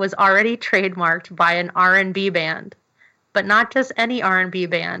Legacy was already trademarked by an R&B band, but not just any R&B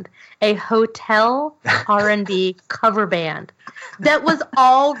band, a hotel R&B cover band that was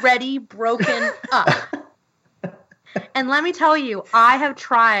already broken up. And let me tell you, I have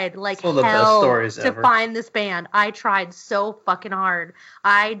tried like hell to find this band. I tried so fucking hard.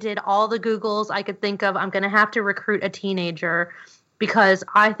 I did all the Googles I could think of. I'm going to have to recruit a teenager because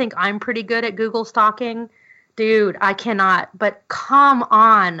I think I'm pretty good at Google stalking. Dude, I cannot. But come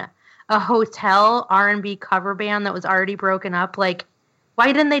on, a hotel R&B cover band that was already broken up. Like,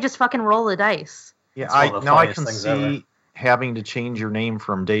 why didn't they just fucking roll the dice? Yeah, I can see having to change your name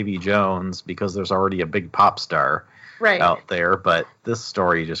from Davy Jones because there's already a big pop star out there, but this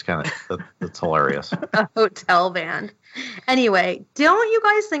story just kind of, it's hilarious. A hotel band. Anyway, don't you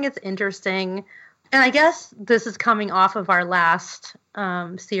guys think it's interesting, and I guess this is coming off of our last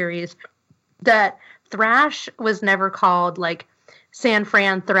series, that thrash was never called like San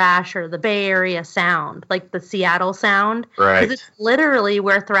Fran thrash or the Bay Area sound, like the Seattle sound. Right. Because it's literally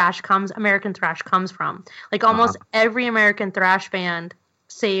where American thrash comes from. Like almost every American thrash band,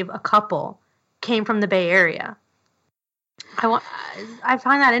 save a couple, came from the Bay Area. I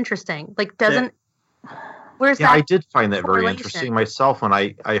find that interesting. Like, where's that? I did find that very interesting myself when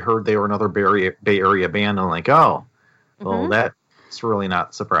I heard they were another Bay Area band. I'm like, well, that's really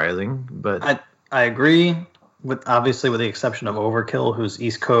not surprising. But I agree with the exception of Overkill, who's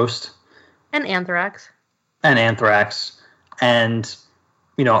East Coast, and Anthrax, and I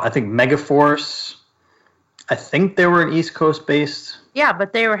think Megaforce. I think they were East Coast based. Yeah,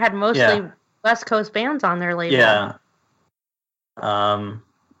 but they had mostly West Coast bands on their label. Yeah.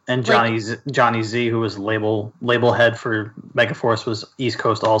 And Johnny Z, who was label head for Megaforce, was East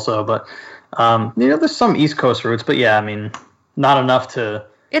Coast also. But there's some East Coast roots, but yeah, I mean, not enough to.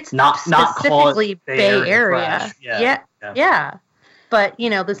 It's not specifically call it Bay Area. Yeah. But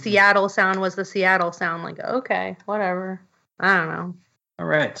the Seattle sound was the Seattle sound. Like, okay, whatever. I don't know. All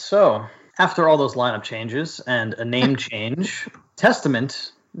right. So after all those lineup changes and a name change,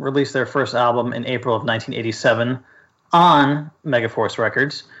 Testament released their first album in April of 1987 on Megaforce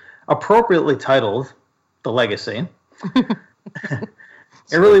Records, appropriately titled The Legacy.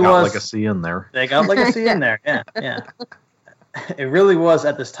 It really was. Legacy in there. They got Legacy in there, yeah. It really was,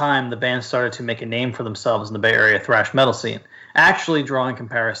 at this time, the band started to make a name for themselves in the Bay Area thrash metal scene, actually drawing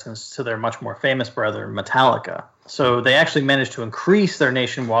comparisons to their much more famous brother, Metallica. So they actually managed to increase their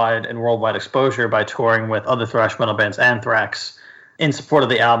nationwide and worldwide exposure by touring with other thrash metal bands, Anthrax, in support of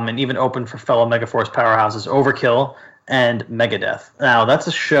the album, and even opened for fellow Megaforce powerhouses Overkill and Megadeth. Now, that's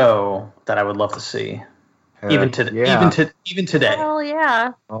a show that I would love to see. Even today. Oh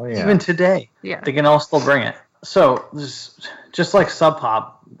yeah. Even today. Yeah. They can all still bring it. So, just like Sub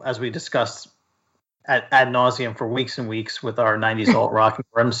Pop, as we discussed ad nauseum for weeks and weeks with our 90s alt rock and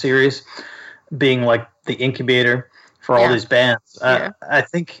grunge series, being like the incubator for all these bands, I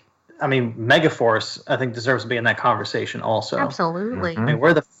think, Megaforce, I think, deserves to be in that conversation also. Absolutely. I mean,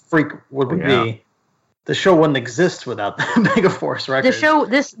 where the freak would we be? The show wouldn't exist without the Megaforce Records. The show,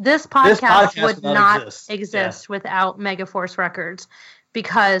 this podcast would not exist without Megaforce Records,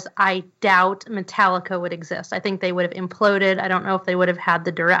 because I doubt Metallica would exist. I think they would have imploded. I don't know if they would have had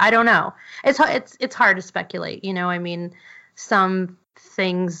the I don't know. It's hard to speculate. Some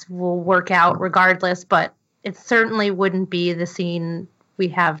things will work out regardless, but it certainly wouldn't be the scene we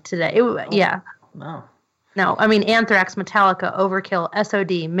have today. No. Anthrax, Metallica, Overkill,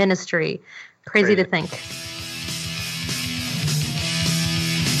 SOD, Ministry. Crazy to think.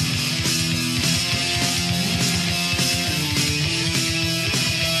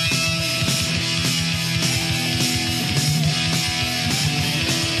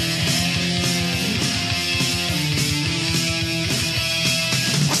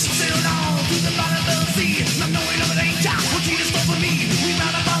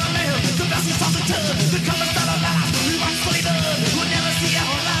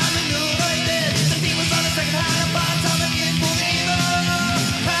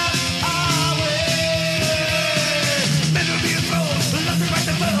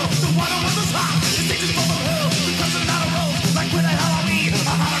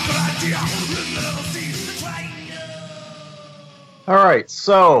 All right,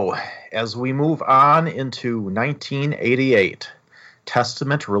 so as we move on into 1988,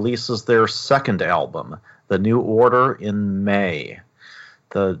 Testament releases their second album, The New Order, in May.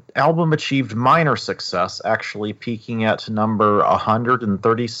 The album achieved minor success, actually peaking at number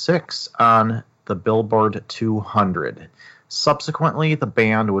 136 on the Billboard 200. Subsequently, the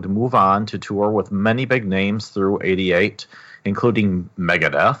band would move on to tour with many big names through 88, including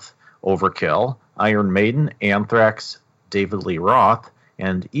Megadeth, Overkill, Iron Maiden, Anthrax, David Lee Roth,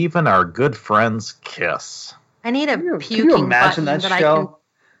 and even our good friends Kiss. I need a Can you puking imagine button that I show? can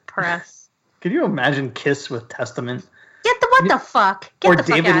press. Could you imagine Kiss with Testament? What the fuck? Get the fuck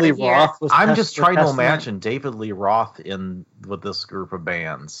David out Lee of here. Roth with I'm just trying to Testament? imagine David Lee Roth with this group of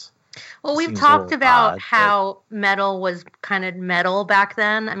bands. Well, we've Seems a talked little about odd, how metal was kind of metal back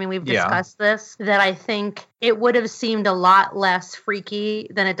then. We've discussed this, that I think it would have seemed a lot less freaky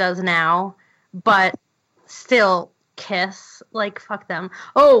than it does now, but still Kiss, fuck them.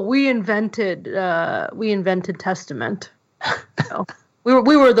 Oh, we invented Testament. So,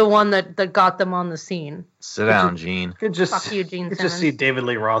 we were the one that got them on the scene. Sit down, Gene. Fuck you, Gene Could Simmons. just see David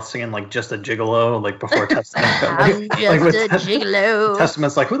Lee Roth singing Just a Gigolo, before Testament. I'm just a gigolo.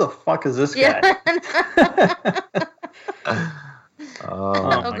 Testament's who the fuck is this guy?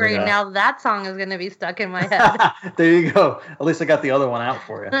 Oh, great. God. Now that song is going to be stuck in my head. There you go. At least I got the other one out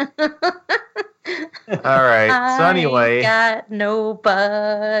for you. All right. So anyway, I got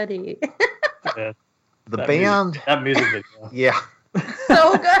nobody. Yeah, the band. that music video. Yeah.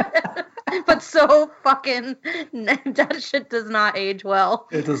 So good. But so fucking, that shit does not age well.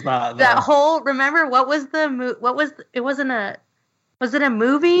 It does not. That no. whole, remember was it a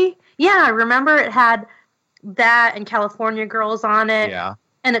movie? Yeah, I remember it had that and California Girls on it. Yeah.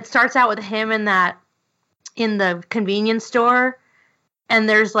 And it starts out with him in the convenience store. And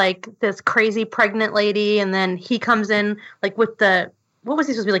there's this crazy pregnant lady. And then he comes in with what was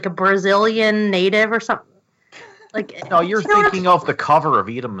he supposed to be, a Brazilian native or something? No, you're thinking of the cover of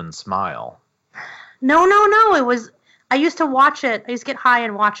Eat 'em and Smile. No. It was, I used to watch it. I used to get high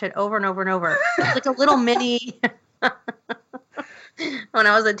and watch it over and over and over. It's a little mini, when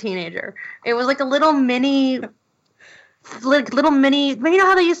I was a teenager. It was a little mini, you know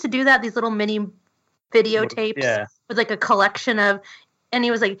how they used to do that? These little mini videotapes? Yeah. With a collection of, and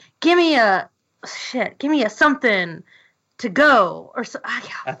he was give me a something to go, or so.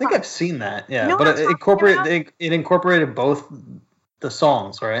 I think I've seen that. Yeah, You know but what it I'm incorporated both the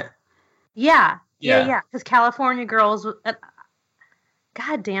songs, right? Yeah. Because California Girls,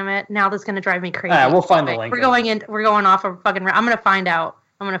 God damn it! Now this is gonna drive me crazy. All right, we'll find the link. We're going off a fucking. I'm gonna find out.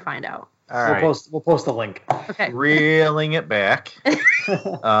 All We'll right. post the link. Okay. Reeling it back.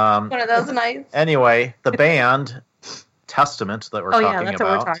 One of those nights. Anyway, the band Testament that we're Oh talking yeah, that's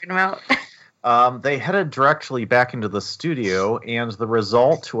about. what we're talking about. They headed directly back into the studio, and the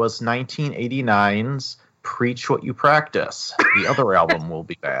result was 1989's Preach What You Practice, the other album we'll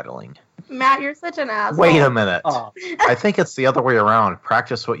be battling. Matt, you're such an asshole. Wait a minute. Oh, I think it's the other way around.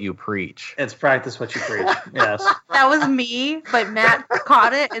 Practice what you preach. it's practice what you preach. Yes. That was me, but Matt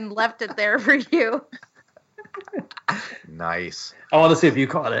caught it and left it there for you. Nice. I want to see if you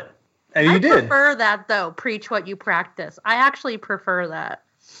caught it. And you I did. prefer that, though. Preach what you practice. I actually prefer that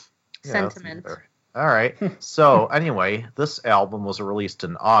Yeah, that's sentiment. better. All right. So anyway, this album was released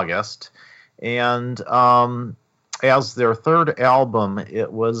in August, and as their third album,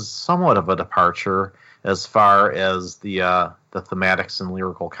 it was somewhat of a departure as far as the thematics and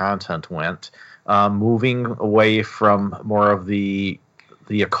lyrical content went, moving away from more of the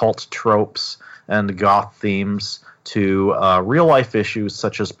occult tropes and goth themes to real life issues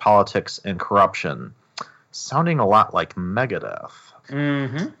such as politics and corruption, sounding a lot like Megadeth.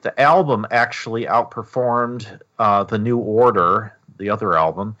 Mm-hmm. The album actually outperformed The New Order, the other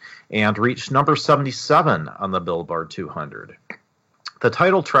album, and reached number 77 on the Billboard 200. The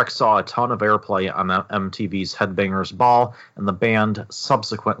title track saw a ton of airplay on MTV's Headbangers Ball, and the band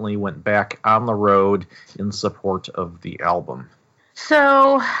subsequently went back on the road in support of the album.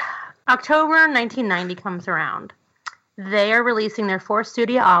 So, October 1990 comes around. They are releasing their fourth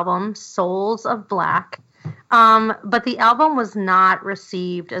studio album, Souls of Black. But the album was not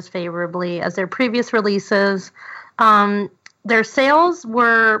received as favorably as their previous releases. Their sales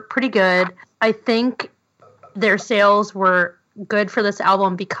were pretty good. I think their sales were good for this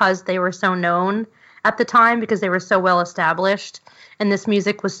album because they were so known at the time, because they were so well established, and this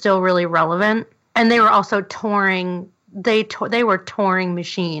music was still really relevant. And they were also touring. They were touring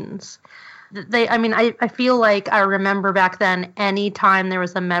machines. I feel like I remember back then, any time there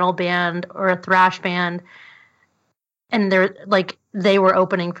was a metal band or a thrash band, and they were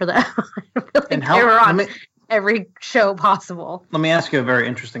opening for them. I feel like And they were on every show possible. Let me ask you a very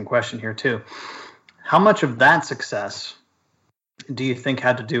interesting question here, too. How much of that success do you think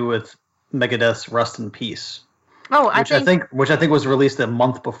had to do with Megadeth's Rust in Peace? Oh, Which I think was released a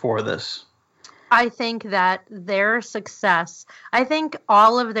month before this. I think that their success, I think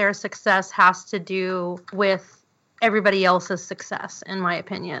all of their success has to do with everybody else's success, in my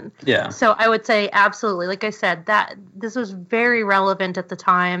opinion. Yeah. So I would say absolutely. Like I said, that this was very relevant at the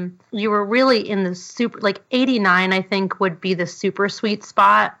time. You were really in the 89, I think, would be the super sweet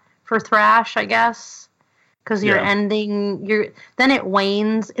spot for thrash, I guess. Because then it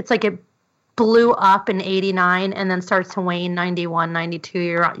wanes. It's like it blew up in 89 and then starts to wane 91, 92.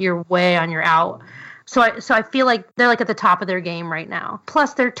 You're way on your out. So I feel like they're like at the top of their game right now.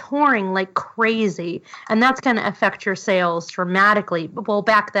 Plus they're touring like crazy, and that's going to affect your sales dramatically. Well,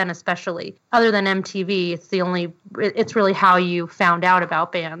 back then especially. Other than MTV, it's really how you found out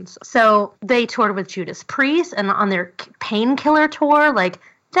about bands. So they toured with Judas Priest, and on their Painkiller tour, like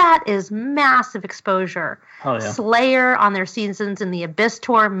that is massive exposure. Oh, yeah. Slayer on their Seasons in the Abyss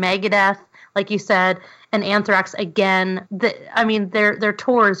tour, Megadeth, like you said, and Anthrax again. Their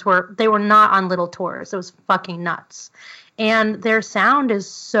tours were not on little tours. It was fucking nuts. And their sound is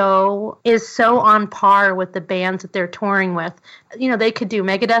so on par with the bands that they're touring with. You know, they could do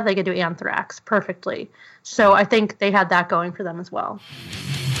Megadeth, they could do Anthrax perfectly. So I think they had that going for them as well.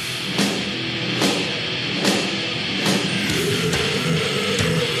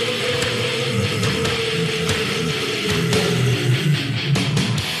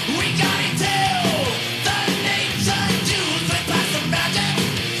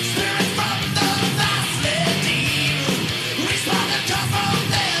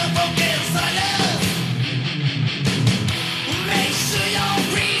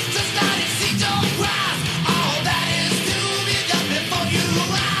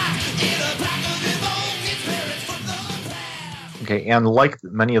 Okay, and like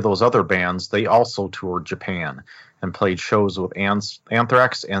many of those other bands, they also toured Japan and played shows with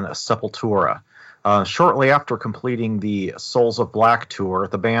Anthrax and Sepultura. Shortly after completing the Souls of Black tour,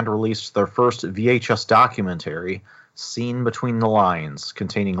 the band released their first VHS documentary, Seen Between the Lines,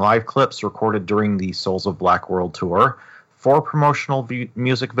 containing live clips recorded during the Souls of Black World Tour, 4 promotional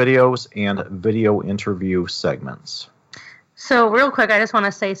music videos, and video interview segments. So real quick, I just want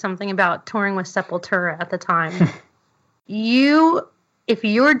to say something about touring with Sepultura at the time. If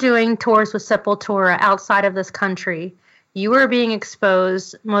you're doing tours with Sepultura outside of this country, you are being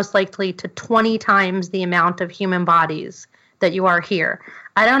exposed most likely to 20 times the amount of human bodies that you are here.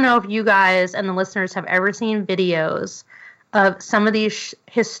 I don't know if you guys and the listeners have ever seen videos of some of these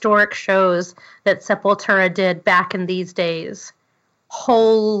historic shows that Sepultura did back in these days.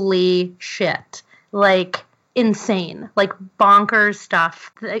 Holy shit. Like, insane. Like, bonkers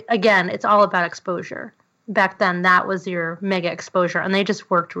stuff. Again, it's all about exposure. Back then, that was your mega exposure, and they just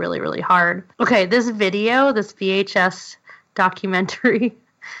worked really, really hard. Okay, this video, this VHS documentary,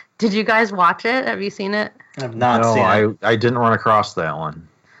 did you guys watch it? Have you seen it? I've not seen it. I didn't run across that one.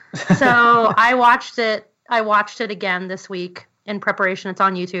 So I watched it again this week in preparation. It's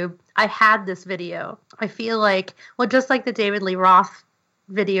on YouTube. I had this video. I feel like, well, just like the David Lee Roth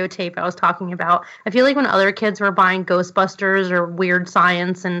videotape I was talking about, I feel like when other kids were buying Ghostbusters or Weird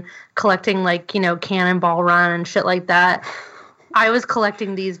Science and collecting, like, you know, Cannonball Run and shit like that, I was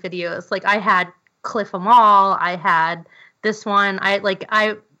collecting these videos. Like, I had Cliff 'Em All, I had this one,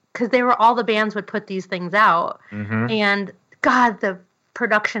 because they were, all the bands would put these things out, and God, the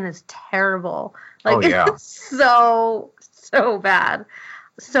production is terrible. Like, oh, yeah. It's so bad.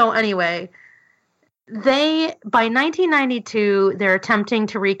 So anyway, by 1992, they're attempting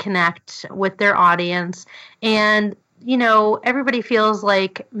to reconnect with their audience, and, you know, everybody feels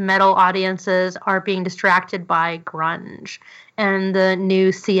like metal audiences are being distracted by grunge and the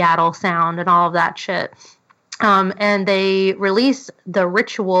new Seattle sound and all of that shit. And they release The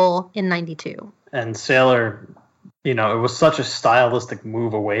Ritual in 92. And Sailor, you know, it was such a stylistic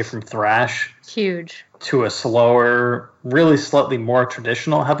move away from thrash. Huge. To a slower, really slightly more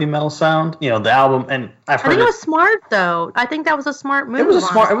traditional heavy metal sound. You know, the album, and I think it was smart, though. I think that was a smart move. It was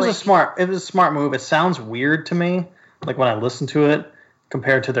a smart move. It sounds weird to me, like when I listen to it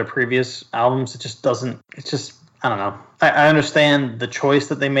compared to their previous albums. It just doesn't. It's just, I don't know. I understand the choice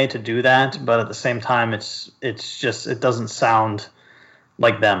that they made to do that, but at the same time, it's just, it doesn't sound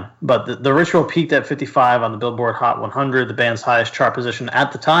like them. But the Ritual peaked at 55 on the Billboard Hot 100, the band's highest chart position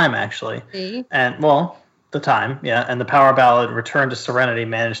at the time, actually. And, well, the time, yeah. And the power ballad Return to Serenity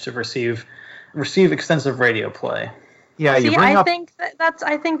managed to receive extensive radio play. Yeah, I think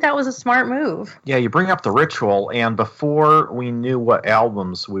that was a smart move. Yeah, you bring up The Ritual, and before we knew what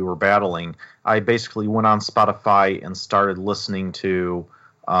albums we were battling, I basically went on Spotify and started listening to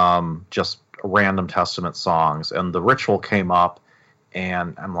just random Testament songs, and The Ritual came up,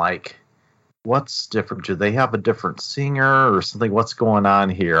 and I'm like, what's different? Do they have a different singer or something? What's going on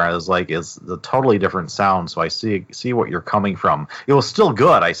here? I was like, it's a totally different sound, so I see what you're coming from. It was still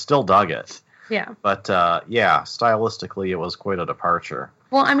good. I still dug it. Yeah. But, stylistically, it was quite a departure.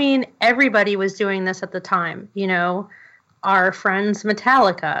 Well, I mean, everybody was doing this at the time. You know, our friends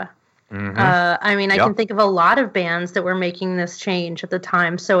Metallica. I mean, I can think of a lot of bands that were making this change at the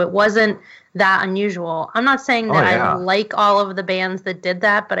time, so it wasn't that unusual. I'm not saying that I like all of the bands that did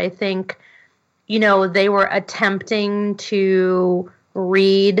that, but I think, you know, they were attempting to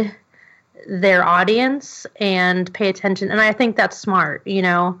read their audience and pay attention, and I think that's smart, you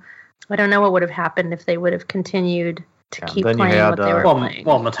know. I don't know what would have happened if they would have continued to keep playing what they were playing.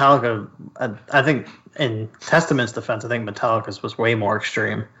 Well, Metallica, I think, in Testament's defense, I think Metallica's was way more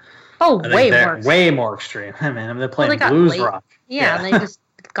extreme. Oh, way more extreme. I mean, they're playing blues rock. Yeah, and they just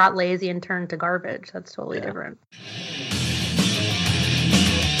got lazy and turned to garbage. That's totally different.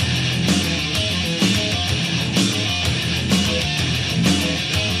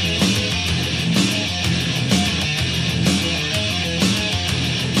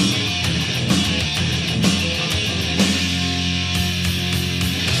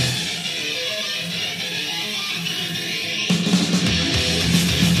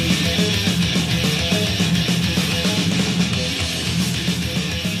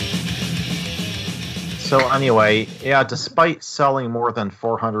 So anyway, despite selling more than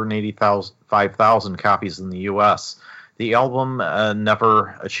 485,000 copies in the U.S., the album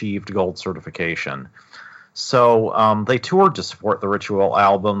never achieved gold certification. So they toured to support the Ritual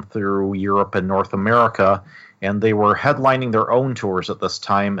album through Europe and North America, and they were headlining their own tours at this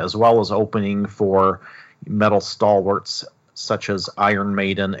time, as well as opening for metal stalwarts such as Iron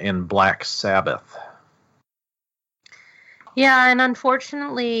Maiden and Black Sabbath. Yeah, and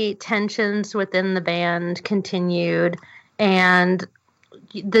unfortunately, tensions within the band continued, and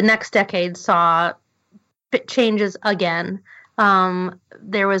the next decade saw changes again.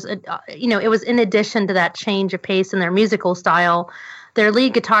 There was, it was in addition to that change of pace in their musical style. Their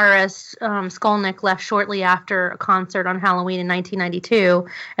lead guitarist, Skolnick, left shortly after a concert on Halloween in 1992,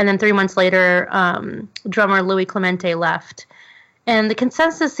 and then 3 months later, drummer Louis Clemente left. And the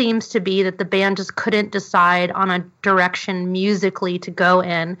consensus seems to be that the band just couldn't decide on a direction musically to go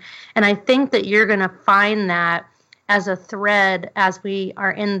in. And I think that you're going to find that as a thread as we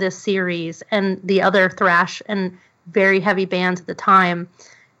are in this series and the other thrash and very heavy bands at the time,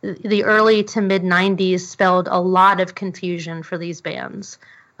 the early to mid 90s spelled a lot of confusion for these bands.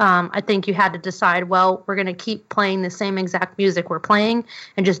 I think you had to decide, well, we're going to keep playing the same exact music we're playing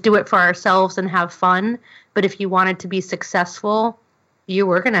and just do it for ourselves and have fun. But if you wanted to be successful, you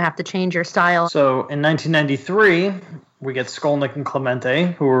were going to have to change your style. So in 1993, we get Skolnick and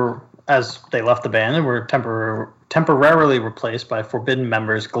Clemente, who were, as they left the band, were temporarily replaced by Forbidden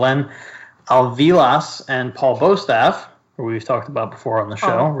members Glenn Alvilas and Paul Bostaff, who we've talked about before on the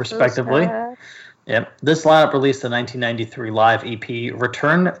show, respectively. Yep. This lineup released the 1993 live EP,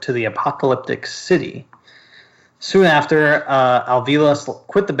 Return to the Apocalyptic City. Soon after, Alvilas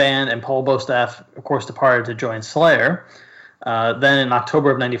quit the band, and Paul Bostaff, of course, departed to join Slayer. Then in October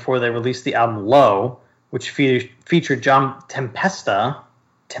of 94, they released the album Low, which featured John Tempesta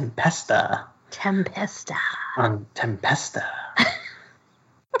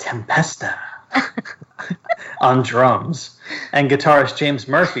on drums, and guitarist James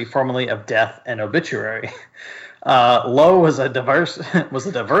Murphy, formerly of Death and Obituary. Low was a diverse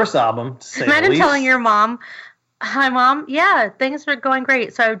album, to say the least. Imagine telling your mom, "Hi, Mom. Yeah, things are going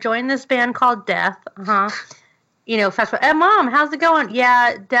great. So I've joined this band called Death. You know, fast forward. Hey, Mom, how's it going?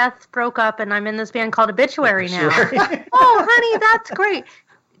 Yeah, Death broke up, and I'm in this band called Obituary now. Oh, honey, that's great.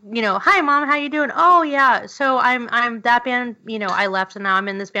 You know, hi, Mom, how you doing? Oh, yeah. So I'm that band. You know, I left, and now I'm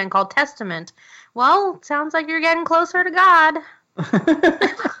in this band called Testament. Well, sounds like you're getting closer to God."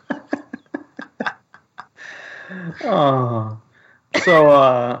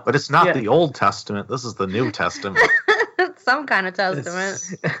 But it's not the Old Testament. This is the New Testament. Some kind of testament.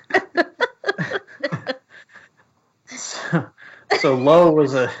 So Low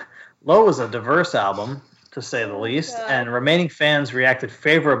was a diverse album, to say the least, and remaining fans reacted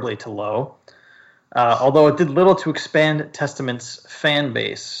favorably to Low, although it did little to expand Testament's fan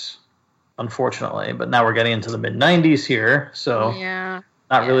base, unfortunately. But now we're getting into the mid-90s here, so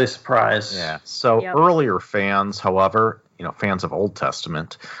not really a surprise. Yeah. So earlier fans, however, fans of Old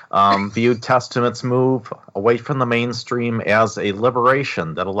Testament, viewed Testament's move away from the mainstream as a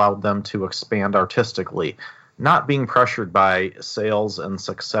liberation that allowed them to expand artistically, not being pressured by sales and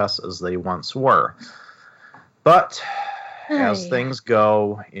success as they once were. But as things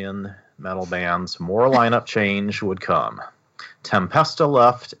go in metal bands, more lineup change would come. Tempesta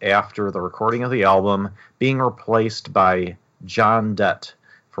left after the recording of the album, being replaced by John Dett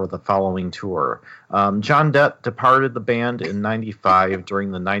for the following tour. John Dett departed the band in 95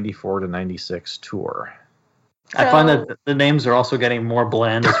 during the 94 to 96 tour. I find that the names are also getting more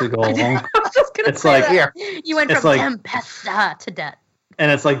bland as we go along. I was just going to say that. You went from Tempesta to Dett.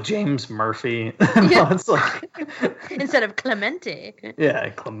 And it's like James Murphy. It's like instead of Clemente. Yeah,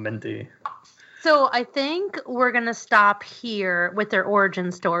 Clemente. So I think we're going to stop here with their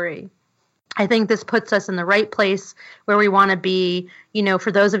origin story. I think this puts us in the right place where we want to be,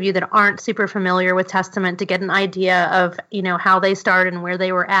 for those of you that aren't super familiar with Testament, to get an idea of, how they started and where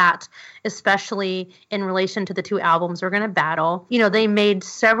they were at, especially in relation to the two albums we're going to battle. They made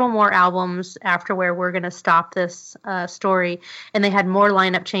several more albums after where we're going to stop this story, and they had more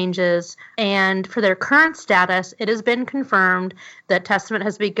lineup changes. And for their current status, it has been confirmed that Testament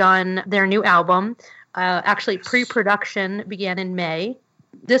has begun their new album. Actually, pre-production began in May.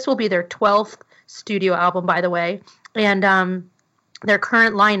 This will be their 12th studio album, by the way. And their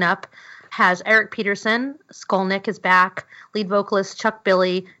current lineup has Eric Peterson, Skolnick is back, lead vocalist Chuck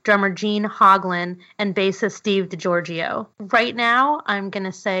Billy, drummer Gene Hoglan, and bassist Steve DiGiorgio. Right now, I'm going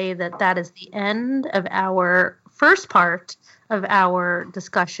to say that is the end of our first part of our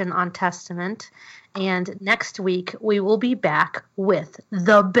discussion on Testament. And next week, we will be back with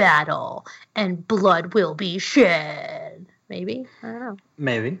The Battle, and blood will be shed. Maybe. I don't know.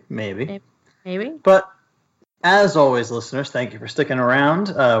 Maybe. But as always, listeners, thank you for sticking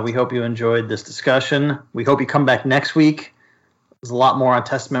around. We hope you enjoyed this discussion. We hope you come back next week. There's a lot more on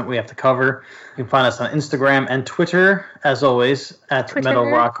Testament we have to cover. You can find us on Instagram and Twitter, as always, at Metal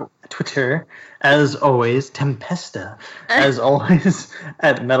Rock. Twitter, as always, Tempesta, as always,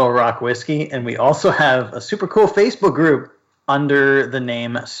 at Metal Rock Whiskey. And we also have a super cool Facebook group under the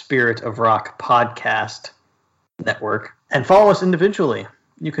name Spirit of Rock Podcast Network. And follow us individually.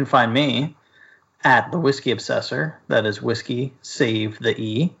 You can find me at the Whiskey Obsessor. That is whiskey, save the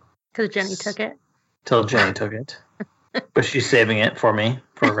E. Because Jenny took it. Till Jenny took it. But she's saving it for me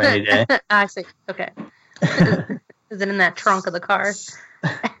for a rainy day. I see. Okay. Is it in that trunk of the car?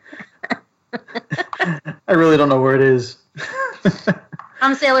 I really don't know where it is.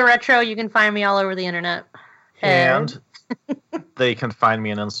 I'm Sailor Retro. You can find me all over the internet. And they can find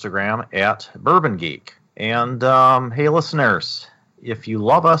me on Instagram at Bourbon Geek. And hey, listeners, if you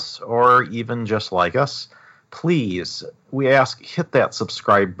love us or even just like us, please, we ask, hit that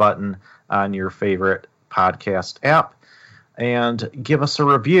subscribe button on your favorite podcast app and give us a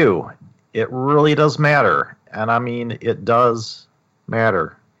review. It really does matter. And I mean, it does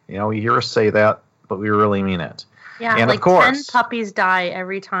matter. You know, you hear us say that, but we really mean it. Yeah, and like of course, 10 puppies die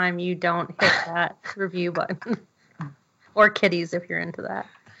every time you don't hit that review button. Or kitties, if you're into that.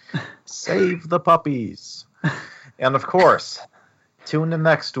 Save the puppies. And of course, tune in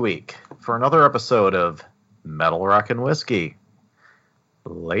next week for another episode of Metal Rock and Whiskey.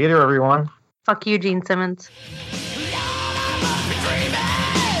 Later, everyone. Fuck you, Gene Simmons.